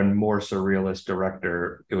you had a more surrealist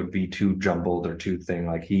director, it would be too jumbled or too thing.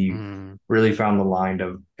 Like, he really found the line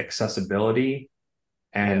of accessibility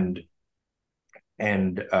and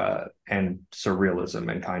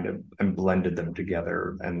surrealism and kind of and blended them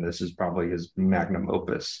together, and this is probably his magnum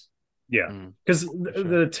opus. Yeah, because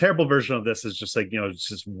the terrible version of this is just like, it's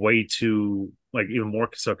just way too, like, even more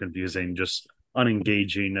so confusing, just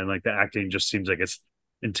unengaging, and like the acting just seems like it's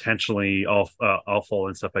intentionally awful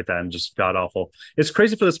and stuff like that, and just god awful. It's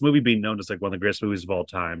crazy for this movie being known as like one of the greatest movies of all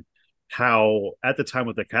time. How at the time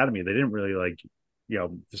with the Academy, they didn't really like,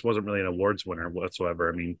 this wasn't really an awards winner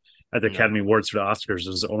whatsoever. I mean, at the Academy Awards for the Oscars, it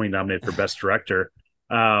was only nominated for Best Director.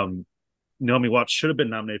 Naomi Watts should have been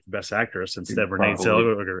nominated for Best Actress instead of Renee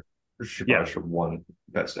Zellweger. She probably should have won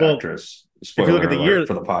Best Actress. Spoiler, if you look at the year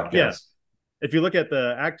for the podcast, if you look at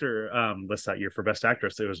the actor list that year for Best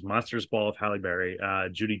Actress, it was Monsters Ball of Halle Berry,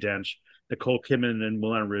 Judi Dench, Nicole Kidman in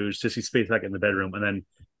Moulin Rouge, Sissy Spacek in The Bedroom, and then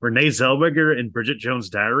Renee Zellweger in Bridget Jones'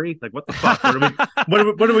 Diary. Like, what the fuck? What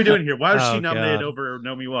are we doing here? Why is she nominated over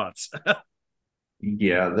Naomi Watts?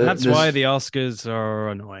 Yeah, that's why the Oscars are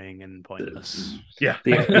annoying and pointless. Yeah,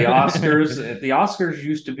 the Oscars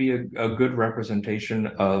used to be a good representation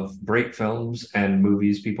of great films and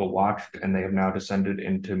movies people watched, and they have now descended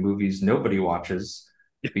into movies nobody watches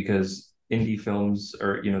because indie films,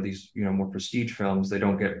 or these more prestige films, they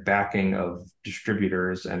don't get backing of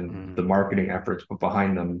distributors and the marketing efforts put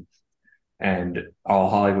behind them. And all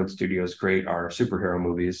Hollywood studios create are superhero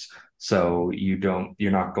movies. So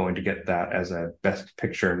you're not going to get that as a Best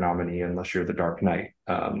Picture nominee unless you're The Dark Knight,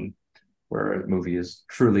 where a movie is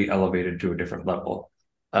truly elevated to a different level.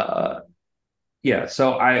 So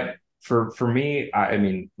for me, I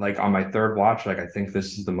mean, like, on my third watch, like, I think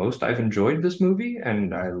this is the most I've enjoyed this movie,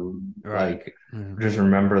 and I just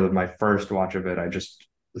remember that my first watch of it, I just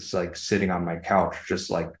was like sitting on my couch, just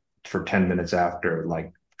like for 10 minutes after,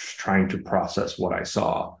 like, just trying to process what I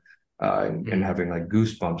saw. And having like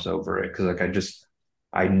goosebumps over it, because like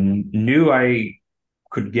I knew I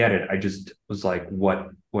could get it. I just was like, what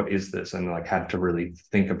is this? And like had to really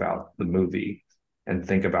think about the movie and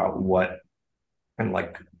think about and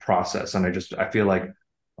like process. And I feel like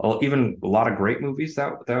even a lot of great movies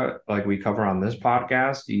that like we cover on this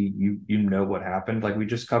podcast, you know what happened. Like, we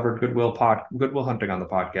just covered Good Will Hunting on the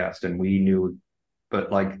podcast, and we knew,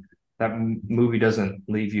 but like that movie doesn't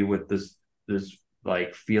leave you with this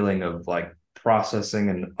like feeling of like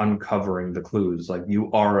processing and uncovering the clues. Like,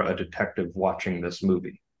 you are a detective watching this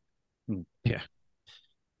movie. Yeah,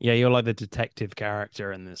 you're like the detective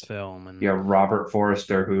character in this film. And Robert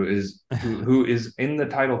Forrester, who is in the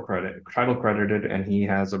title credited, and he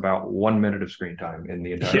has about 1 minute of screen time in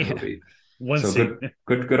the entire movie.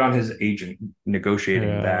 Good on his agent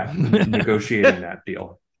negotiating that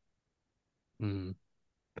deal. I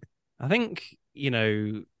think,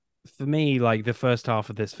 for me, like, the first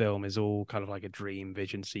half of this film is all kind of like a dream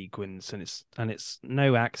vision sequence, and it's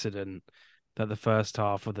no accident that the first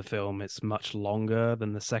half of the film is much longer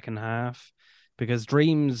than the second half, because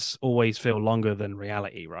dreams always feel longer than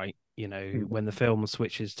reality, right? When the film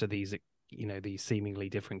switches to these these seemingly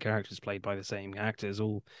different characters played by the same actors,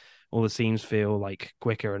 all the scenes feel like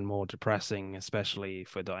quicker and more depressing, especially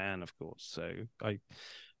for Diane, of course. So I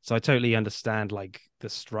totally understand like the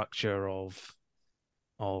structure of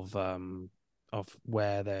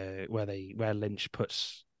where Lynch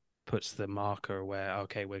puts the marker, where,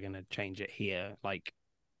 okay, we're going to change it here, like,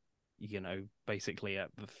 basically at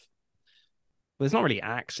there's not really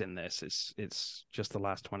acts in this, it's just the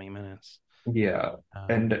last 20 minutes.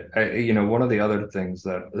 And one of the other things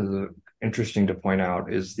that is interesting to point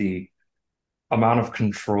out is the amount of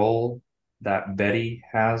control that Betty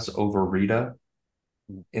has over Rita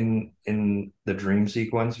in the dream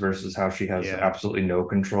sequence versus how she has absolutely no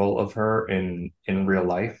control of her in real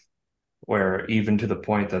life, where even to the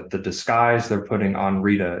point that the disguise they're putting on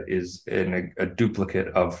Rita is in a duplicate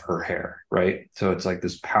of her hair, right? So it's like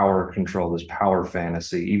this power control, this power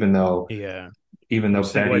fantasy, even though Betty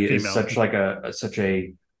is such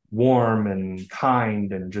a warm and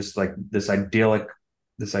kind and just like this idyllic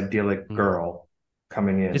girl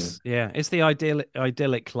coming in. It's the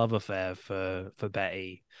idyllic love affair for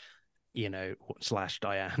Betty, slash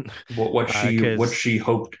Diane. What she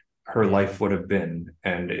hoped her life would have been,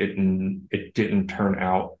 and it didn't turn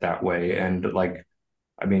out that way. And like,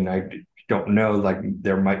 I mean, I don't know, like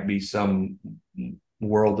there might be some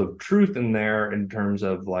world of truth in there in terms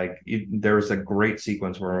of like there was a great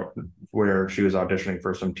sequence where she was auditioning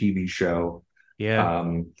for some TV show,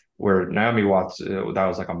 where Naomi Watts, that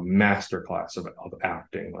was like a master class of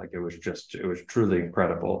acting. Like it was truly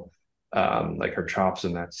incredible, like her chops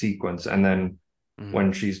in that sequence. And then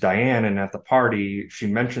when she's Diane and at the party, she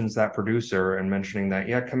mentions that producer and mentioning that,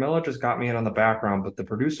 yeah, Camilla just got me in on the background, but the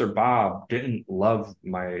producer Bob didn't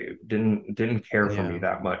care for me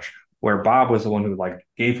that much. Where Bob was the one who like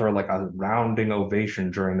gave her like a rounding ovation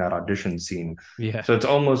during that audition scene. Yeah. So it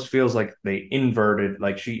almost feels like she inverted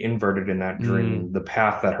in that dream the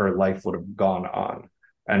path that her life would have gone on.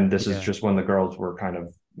 And this is just when the girls were kind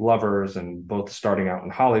of lovers and both starting out in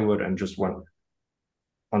Hollywood and just went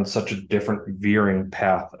on such a different veering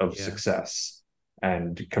path of success.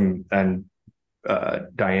 And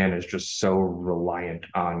Diane is just so reliant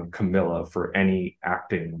on Camilla for any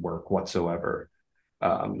acting work whatsoever.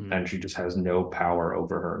 And she just has no power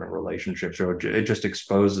over her in a relationship. So it just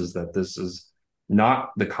exposes that this is not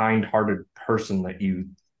the kind-hearted person that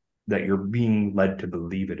you're being led to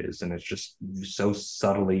believe it is. And it's just so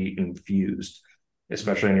subtly infused,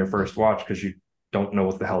 especially in your first watch, because you don't know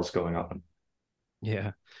what the hell's going on.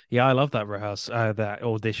 Yeah, I love that that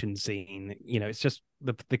audition scene. It's just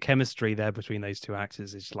the chemistry there between those two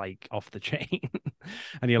actors is like off the chain,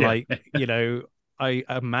 and you're like, I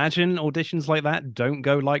imagine auditions like that don't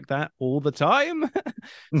go like that all the time.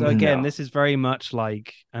 So again, this is very much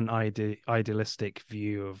like an idealistic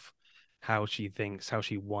view of how she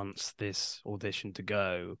wants this audition to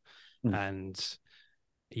go, and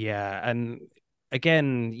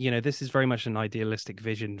again, this is very much an idealistic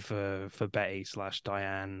vision for Betty slash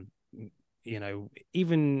Diane,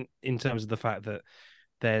 even in terms of the fact that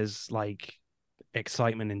there's like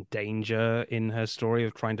excitement and danger in her story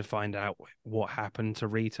of trying to find out what happened to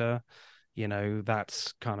Rita.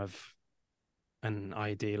 That's kind of an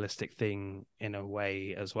idealistic thing in a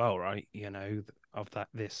way as well, right? Of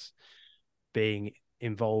this being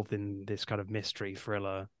involved in this kind of mystery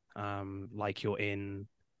thriller, like you're in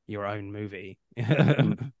your own movie.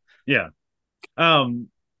 Yeah.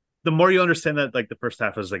 The more you understand that like the first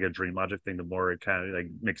half is like a dream logic thing, the more it kind of like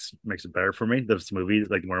makes it better for me. This movie,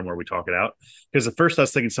 like the more and more we talk it out. Because at first I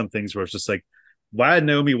was thinking some things where it's just like, why would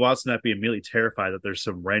Naomi Watts not be immediately terrified that there's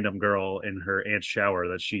some random girl in her aunt's shower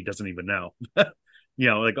that she doesn't even know?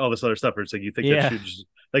 Like all this other stuff where it's like you think that she just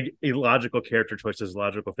like illogical character choices,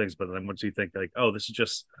 logical things, but then once you think like, oh, this is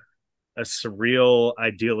just a surreal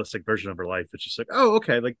idealistic version of her life, it's just like, oh,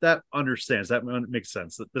 okay, like that understands, that makes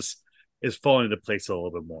sense, that this is falling into place a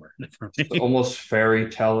little bit more. It's almost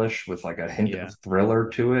fairy tale-ish with like a hint of thriller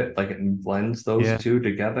to it. Like it blends those two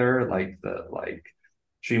together. Like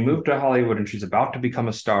she moved to Hollywood and she's about to become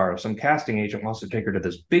a star. Some casting agent wants to take her to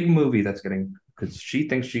this big movie because she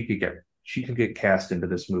thinks she could get cast into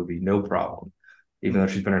this movie, no problem, even though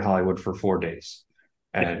she's been in Hollywood for 4 days.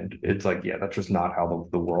 And it's like, that's just not how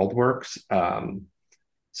the world works.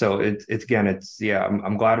 So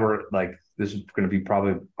I'm glad we're like, this is going to be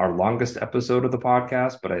probably our longest episode of the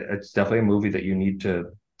podcast, but it's definitely a movie that you need to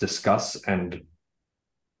discuss and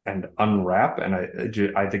unwrap. And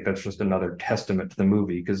I think that's just another testament to the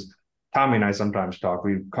movie, because Tommy and I sometimes talk,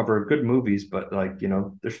 we cover good movies, but like,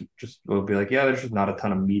 we'll be like, there's just not a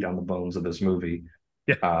ton of meat on the bones of this movie.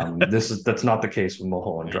 That's not the case with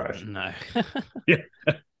Mulholland Drive. No.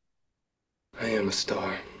 I am a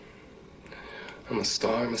star. I'm a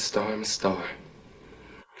star, I'm a star, I'm a star.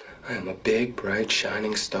 I am a big, bright,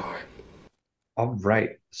 shining star. All right.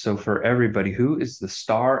 So for everybody, who is the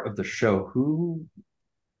star of the show? Who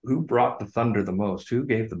brought the thunder the most? Who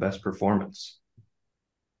gave the best performance?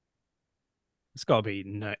 It's got to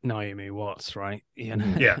be Naomi Watts, right?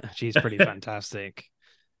 Yeah. She's pretty fantastic.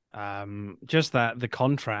 Just the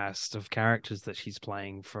contrast of characters that she's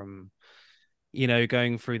playing from,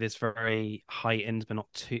 going through this very heightened, but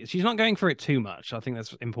not too. She's not going through it too much. I think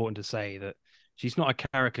that's important to say, that she's not a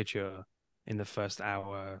caricature in the first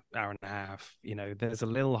hour and a half. There's a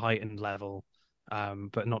little heightened level,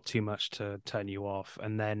 but not too much to turn you off.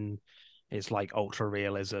 And then it's like ultra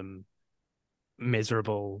realism,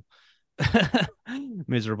 miserable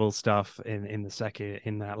stuff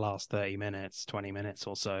in that last 30 minutes, 20 minutes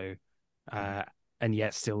or so, and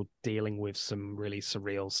yet still dealing with some really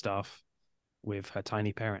surreal stuff with her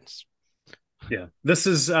tiny parents. Yeah, this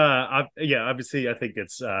is obviously I think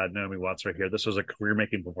it's Naomi Watts right here. This was a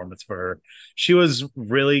career-making performance for her. She was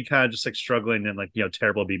really kind of just like struggling in like,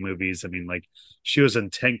 terrible B movies. I mean, like she was in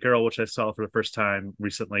Tank Girl, which I saw for the first time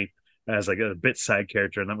recently as like a bit side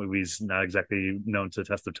character, and that movie's not exactly known to the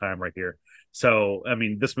test of time right here. So I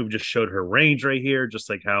mean, this movie just showed her range right here, just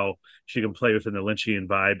like how she can play within the Lynchian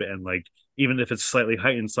vibe, and like even if it's slightly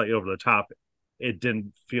heightened, slightly over the top, it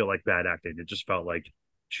didn't feel like bad acting. It just felt like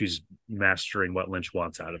she's mastering what Lynch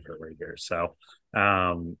wants out of her right here. So,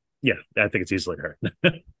 yeah, I think it's easily her.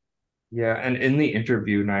 Yeah, and in the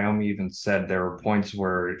interview, Naomi even said there were points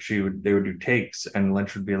where they would do takes, and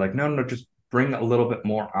Lynch would be like, "No, no, just bring a little bit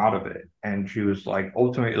more out of it." And she was like,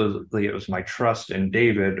 ultimately, it was my trust in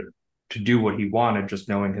David to do what he wanted, just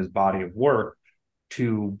knowing his body of work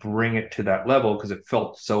to bring it to that level because it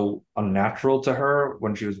felt so unnatural to her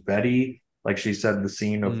when she was Betty. Like she said, the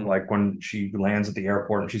scene of like when she lands at the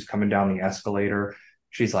airport and she's coming down the escalator,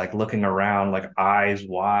 she's like looking around, like eyes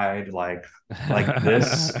wide, like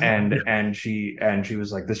this, and she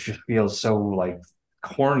was like, this just feels so like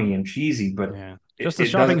corny and cheesy, but yeah. Just a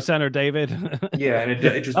shopping center, David. Yeah, and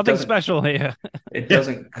it just nothing special here. It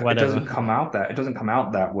doesn't come out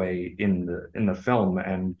that way in the film.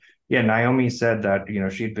 And yeah, Naomi said that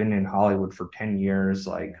she'd been in Hollywood for 10 years.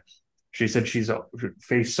 Like she said, she's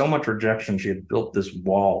faced so much rejection, she had built this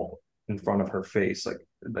wall in front of her face,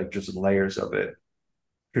 like just layers of it,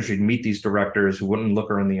 because she'd meet these directors who wouldn't look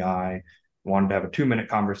her in the eye, wanted to have a 2-minute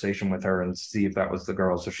conversation with her and see if that was the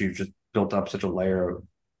girl. So she just built up such a layer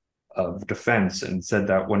of defense, and said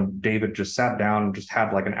that when David just sat down and just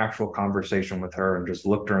had like an actual conversation with her and just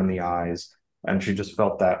looked her in the eyes, and she just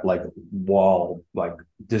felt that like wall like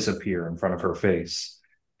disappear in front of her face.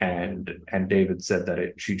 And David said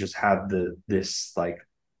that she just had this like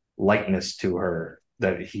lightness to her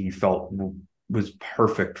that he felt was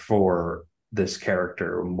perfect for this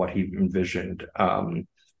character and what he envisioned.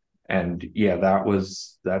 And yeah,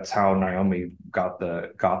 that's how Naomi got the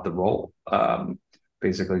role.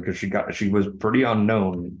 Basically, because she was pretty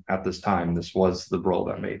unknown at this time. This was the role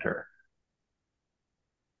that made her.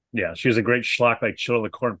 Yeah, she was a great schlock like Children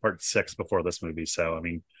of the Corn Part 6 before this movie. So I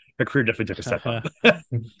mean, her career definitely took a step up.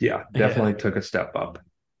 Yeah, definitely took a step up.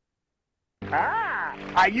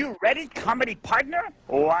 Are you ready, comedy partner?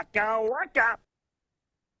 Waka waka.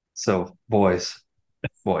 So, boys,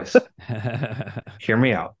 hear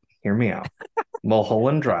me out.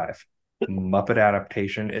 Mulholland Drive, Muppet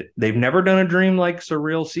adaptation. They've never done a dream-like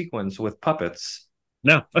surreal sequence with puppets.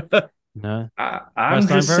 No. No. I'm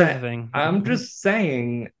just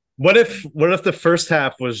saying. What if the first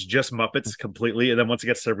half was just Muppets completely, and then once it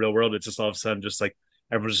gets to the real world, it's just all of a sudden just like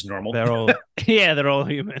everyone's just normal. They're all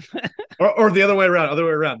human. or the other way around.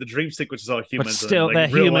 The dream sequence is all human, but still like, they're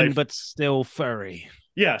human, life. but still furry.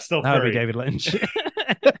 Yeah, still that would furry. be David Lynch.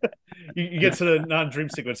 you get to the non-dream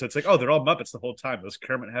sequence, so it's like, oh, they're all Muppets the whole time. It was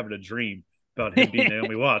Kermit having a dream about him being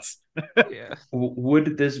Naomi Watts. Yeah.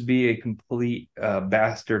 Would this be a complete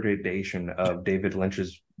bastardization of David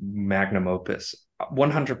Lynch's magnum opus?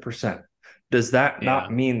 100%. Does that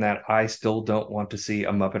not mean that I still don't want to see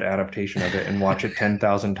a Muppet adaptation of it and watch it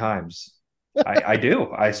 10,000 times? I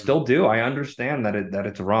do. I still do. I understand that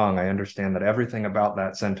it's wrong. I understand that everything about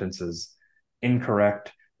that sentence is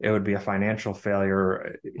incorrect. It would be a financial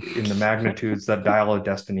failure in the magnitudes that Dial of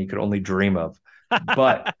Destiny could only dream of.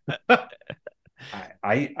 But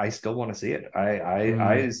I still want to see it.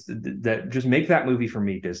 That just make that movie for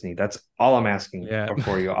me, Disney. That's all I'm asking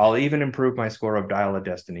for you. I'll even improve my score of Dial of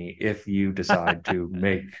Destiny if you decide to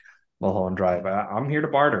make Mulholland Drive. I'm here to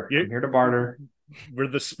barter. I'm here to barter. We're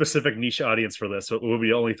the specific niche audience for this, so it will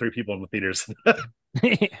be only 3 people in the theaters.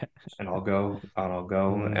 And I'll go,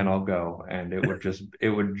 and it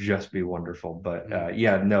would just be wonderful. But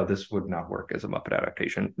no, this would not work as a Muppet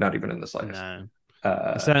adaptation, not even in the slightest. No.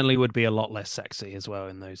 It certainly would be a lot less sexy as well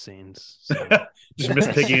in those scenes. So. Just Miss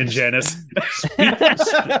Piggy and Janice.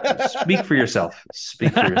 Speak for yourself.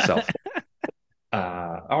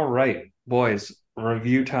 All right, boys.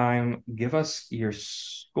 Review time. Give us your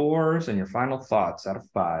scores and your final thoughts out of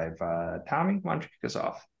 5. Tommy, why don't you kick us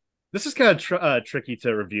off? This is kind of tricky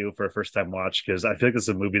to review for a first time watch because I feel like this is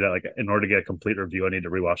a movie that, like, in order to get a complete review, I need to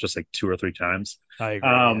rewatch this like 2 or 3 times. I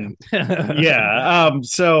agree.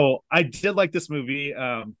 So I did like this movie.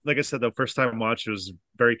 Like I said, the first time watch was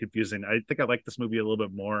very confusing. I think I liked this movie a little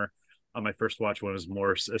bit more on my first watch when it was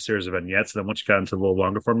more a series of vignettes. And then once you got into a little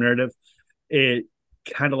longer form narrative, it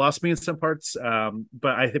kind of lost me in some parts.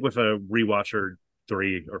 But I think with a rewatch or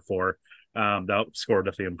 3 or 4, that score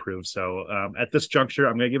definitely improved. So at this juncture,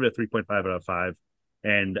 I'm going to give it a 3.5 out of 5,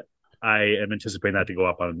 and I am anticipating that to go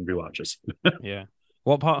up on rewatches. Yeah,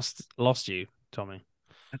 What parts lost you, Tommy?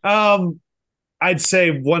 I'd say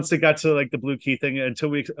once it got to like the blue key thing, until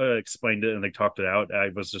we explained it and they talked it out, I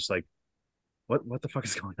was just like, what the fuck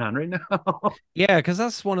is going on right now? Yeah, because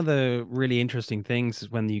that's one of the really interesting things is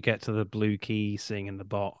when you get to the blue key scene in the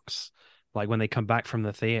box, like when they come back from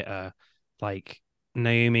the theater, like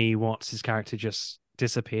Naomi Watts' character just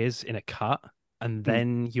disappears in a cut, and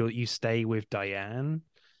then you stay with Diane,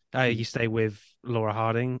 you stay with Laura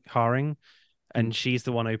Haring, and she's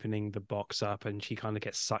the one opening the box up, and she kind of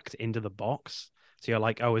gets sucked into the box. So you're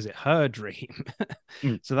like, oh, is it her dream?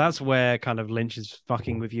 So that's where kind of Lynch is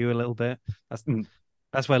fucking with you a little bit.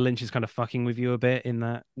 That's where Lynch is kind of fucking with you a bit in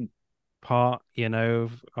that part,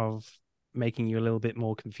 of making you a little bit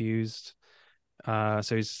more confused.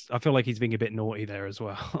 So I feel like he's being a bit naughty there as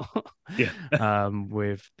well.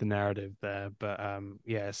 With the narrative there. But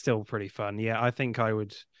yeah, it's still pretty fun. Yeah, I think I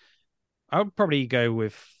would probably go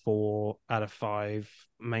with 4 out of 5.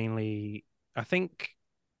 Mainly, I think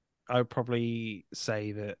I would probably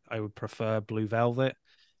say that I would prefer Blue Velvet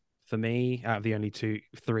for me out of the only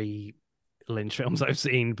 3 Lynch films I've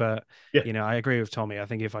seen. But I agree with Tommy. I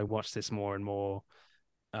think if I watch this more and more,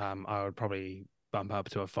 I would probably bump up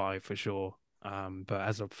to a 5 for sure. But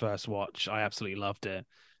as a first watch, I absolutely loved it.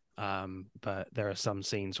 But there are some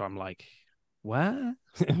scenes where I'm like, where?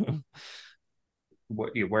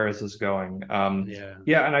 Where is this going?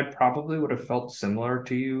 Yeah, and I probably would have felt similar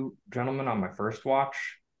to you, gentlemen, on my first watch.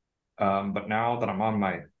 But now that I'm on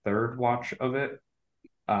my third watch of it,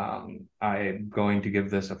 I'm going to give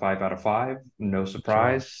this a 5 out of 5. No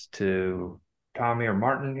surprise to Tommy or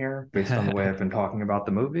Martin here, based on the way I've been talking about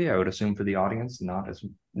the movie. I would assume for the audience, not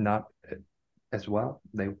as well.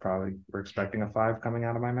 They probably were expecting a 5 coming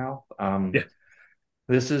out of my mouth.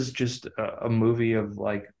 This is just a movie of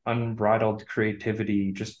like unbridled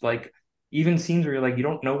creativity, just like even scenes where you're like, you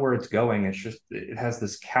don't know where it's going. It's just, it has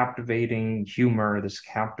this captivating humor, these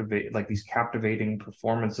captivating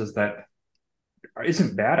performances that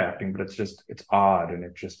isn't bad acting, but it's odd, and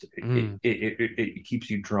it keeps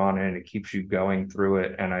you drawn in, it keeps you going through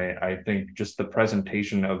it. And I think just the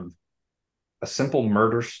presentation of a simple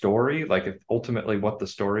murder story, like if ultimately what the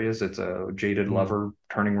story is, it's a jaded lover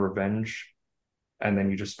turning revenge, and then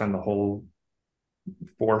you just spend the whole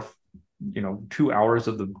 2 hours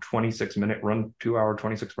of the 26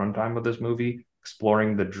 runtime of this movie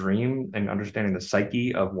exploring the dream and understanding the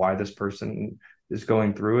psyche of why this person is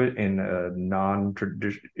going through it in a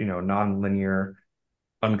non-linear,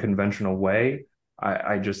 unconventional way.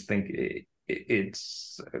 I just think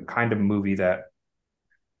it's a kind of movie that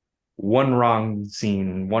one wrong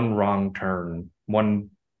scene, one wrong turn,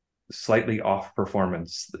 one slightly off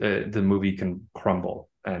performance, the movie can crumble.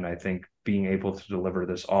 And I think being able to deliver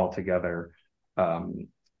this all together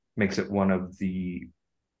makes it one of the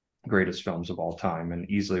greatest films of all time, and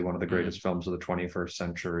easily one of the greatest films of the 21st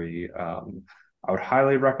century. I would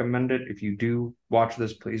highly recommend it. If you do watch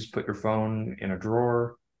this, please put your phone in a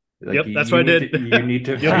drawer. That's what I did. You need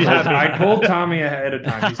to. I told Tommy ahead of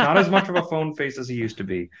time. He's not as much of a phone face as he used to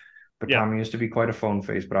be, but Tommy used to be quite a phone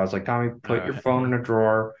face. But I was like, Tommy, put your phone in a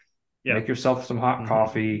drawer. Make yourself some hot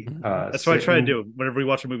coffee. That's what I try to do whenever we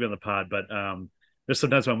watch a movie on the pod. But there's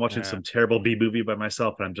sometimes when I'm watching some terrible B movie by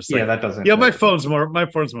myself, and I'm just like, that doesn't. My phone's more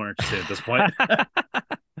interesting at this point.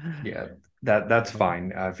 That's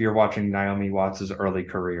fine. If you're watching Naomi Watts' early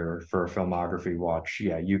career for a filmography watch,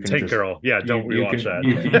 you can Tank Girl. Don't rewatch that.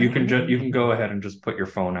 You can go ahead and just put your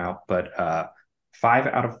phone out. But 5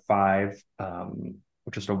 out of 5,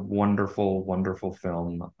 just a wonderful, wonderful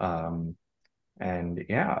film. And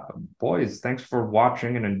boys, thanks for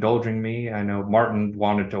watching and indulging me. I know Martin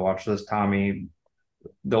wanted to watch this. Tommy,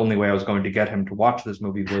 the only way I was going to get him to watch this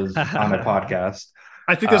movie was on a podcast.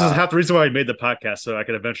 I think this is half the reason why I made the podcast, so I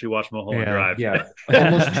could eventually watch Mulholland Drive. Yeah.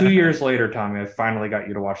 Almost 2 years later, Tommy, I finally got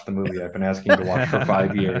you to watch the movie I've been asking you to watch for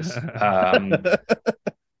 5 years.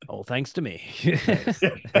 All thanks to me.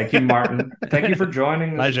 Thank you, Martin. Thank you for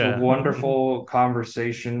joining. This was a wonderful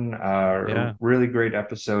conversation. Really great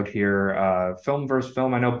episode here. Film versus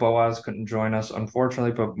film. I know Boaz couldn't join us,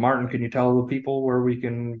 unfortunately, but Martin, can you tell the people where we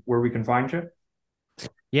can find you?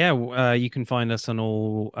 Yeah, you can find us on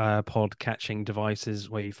all pod catching devices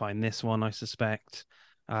where you find this one, I suspect.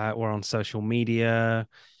 We're on social media,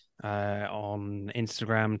 on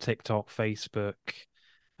Instagram, TikTok, Facebook,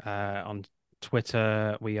 on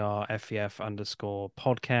Twitter. We are FEF_podcast.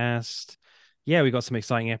 Yeah, we got some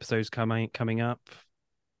exciting episodes coming up,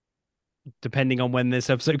 depending on when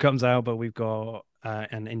this episode comes out. But we've got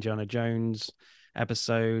an Indiana Jones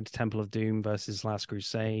episode, Temple of Doom versus Last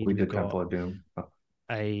Crusade. We did Temple of Doom.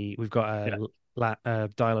 We've got a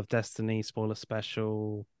Dial of Destiny spoiler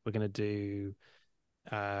special. We're gonna do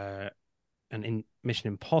Mission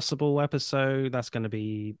Impossible episode. That's going to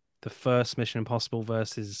be the first Mission Impossible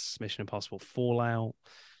versus Mission Impossible Fallout.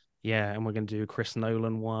 Yeah, and we're going to do a Chris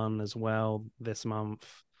Nolan one as well this month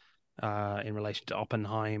in relation to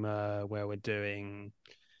Oppenheimer, where we're doing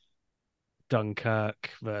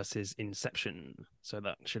Dunkirk versus Inception. So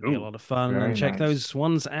that should be a lot of fun. And check those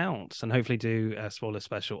ones out, and hopefully do a spoiler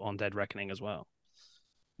special on Dead Reckoning as well.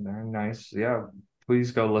 Very nice. Yeah,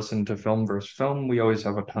 please go listen to Film vs. Film. We always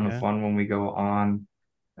have a ton of fun when we go on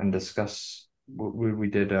and discuss. We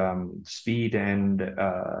did Speed and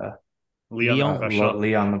Leon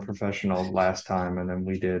the Professional last time, and then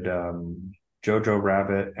we did Jojo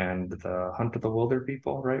Rabbit and the Hunt of the Wilder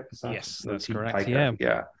People, right? Yes, that's correct. Piker?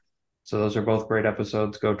 Yeah. So those are both great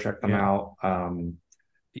episodes. Go check them out.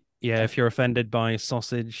 If you're offended by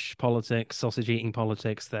sausage eating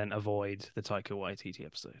politics, then avoid the Taika Waititi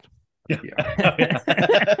episode.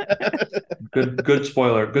 Good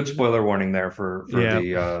spoiler warning there for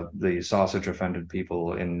the sausage offended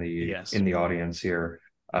people in the audience here.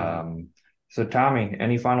 So Tommy,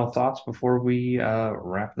 any final thoughts before we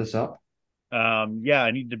wrap this up? I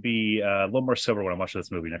need to be a little more sober when I watch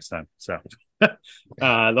this movie next time. So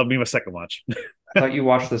that'll be my second watch. I thought you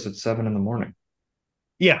watched this at 7 a.m.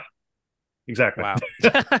 Yeah, exactly. Wow.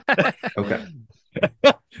 Okay.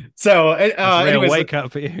 So anyways, wake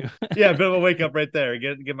up for you. Yeah, a bit of a wake up right there.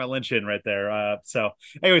 Get my Lynch in right there. So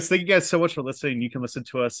anyways, thank you guys so much for listening. You can listen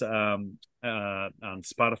to us on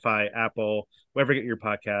Spotify, Apple, wherever you get your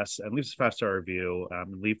podcasts, and leave us a 5-star review.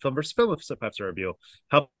 Leave Film vs. Film with a 5-star review.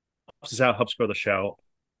 Helps us out, helps grow the show.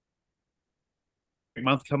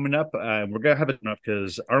 Month coming up, we're gonna have it enough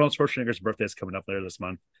because Arnold Schwarzenegger's birthday is coming up later this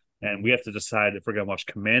month, and we have to decide if we're gonna watch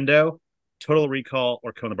Commando, Total Recall,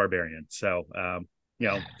 or Conan the Barbarian. So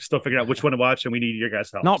still figuring out which one to watch, and we need your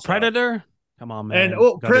guys' help. Not Predator. Come on, man.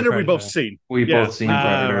 And Predator we both seen. We both seen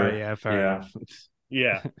Predator. Right, yeah, fair enough.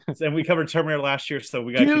 Yeah, and we covered Terminator last year, so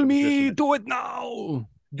we got kill me. Do it now.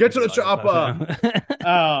 Get to the chopper.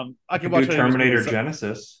 I can watch Terminator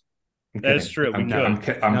Genesis. That is true. I'm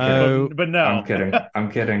kidding. But no,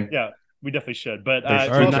 I'm kidding. Yeah, we definitely should. But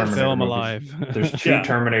burn that film alive. There's 2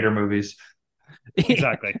 Terminator movies.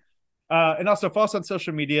 Exactly. And also follow us on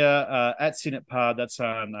social media at CNETPod. That's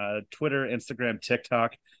on Twitter, Instagram,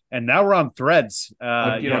 TikTok, and now we're on Threads.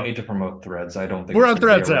 You don't need to promote Threads. I don't think we're on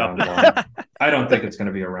Threads now. I don't think it's going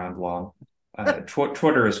to be around long.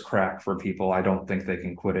 Twitter is crack for people. I don't think they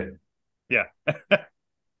can quit it. Yeah.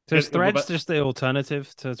 So is Threads just the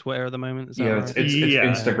alternative to Twitter at the moment? Is that right? It's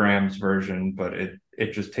Instagram's version, but it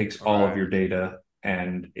just takes all of your data,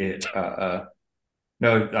 and it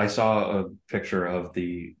no, I saw a picture of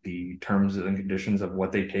the terms and conditions of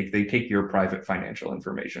what they take. They take your private financial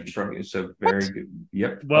information from you. So very good.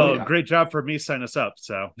 Yep. Well, great job for me signing us up.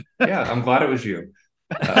 So yeah, I'm glad it was you.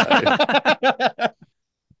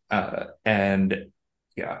 And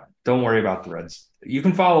yeah, don't worry about Threads. You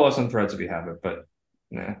can follow us on Threads if you have it, but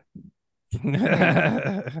nah.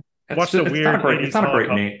 What's the weird? It's not a great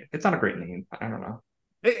name. It's not a great name. I don't know.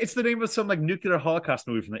 It's the name of some nuclear Holocaust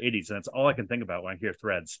movie from the 80s, and that's all I can think about when I hear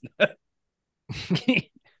Threads. This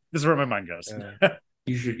is where my mind goes.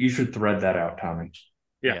 You should thread that out, Tommy.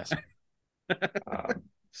 Yeah. Yes.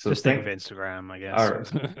 So just think of Instagram, I guess. All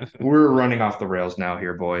right. We're running off the rails now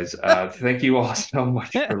here, boys. Thank you all so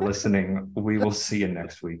much for listening. We will see you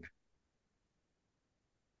next week.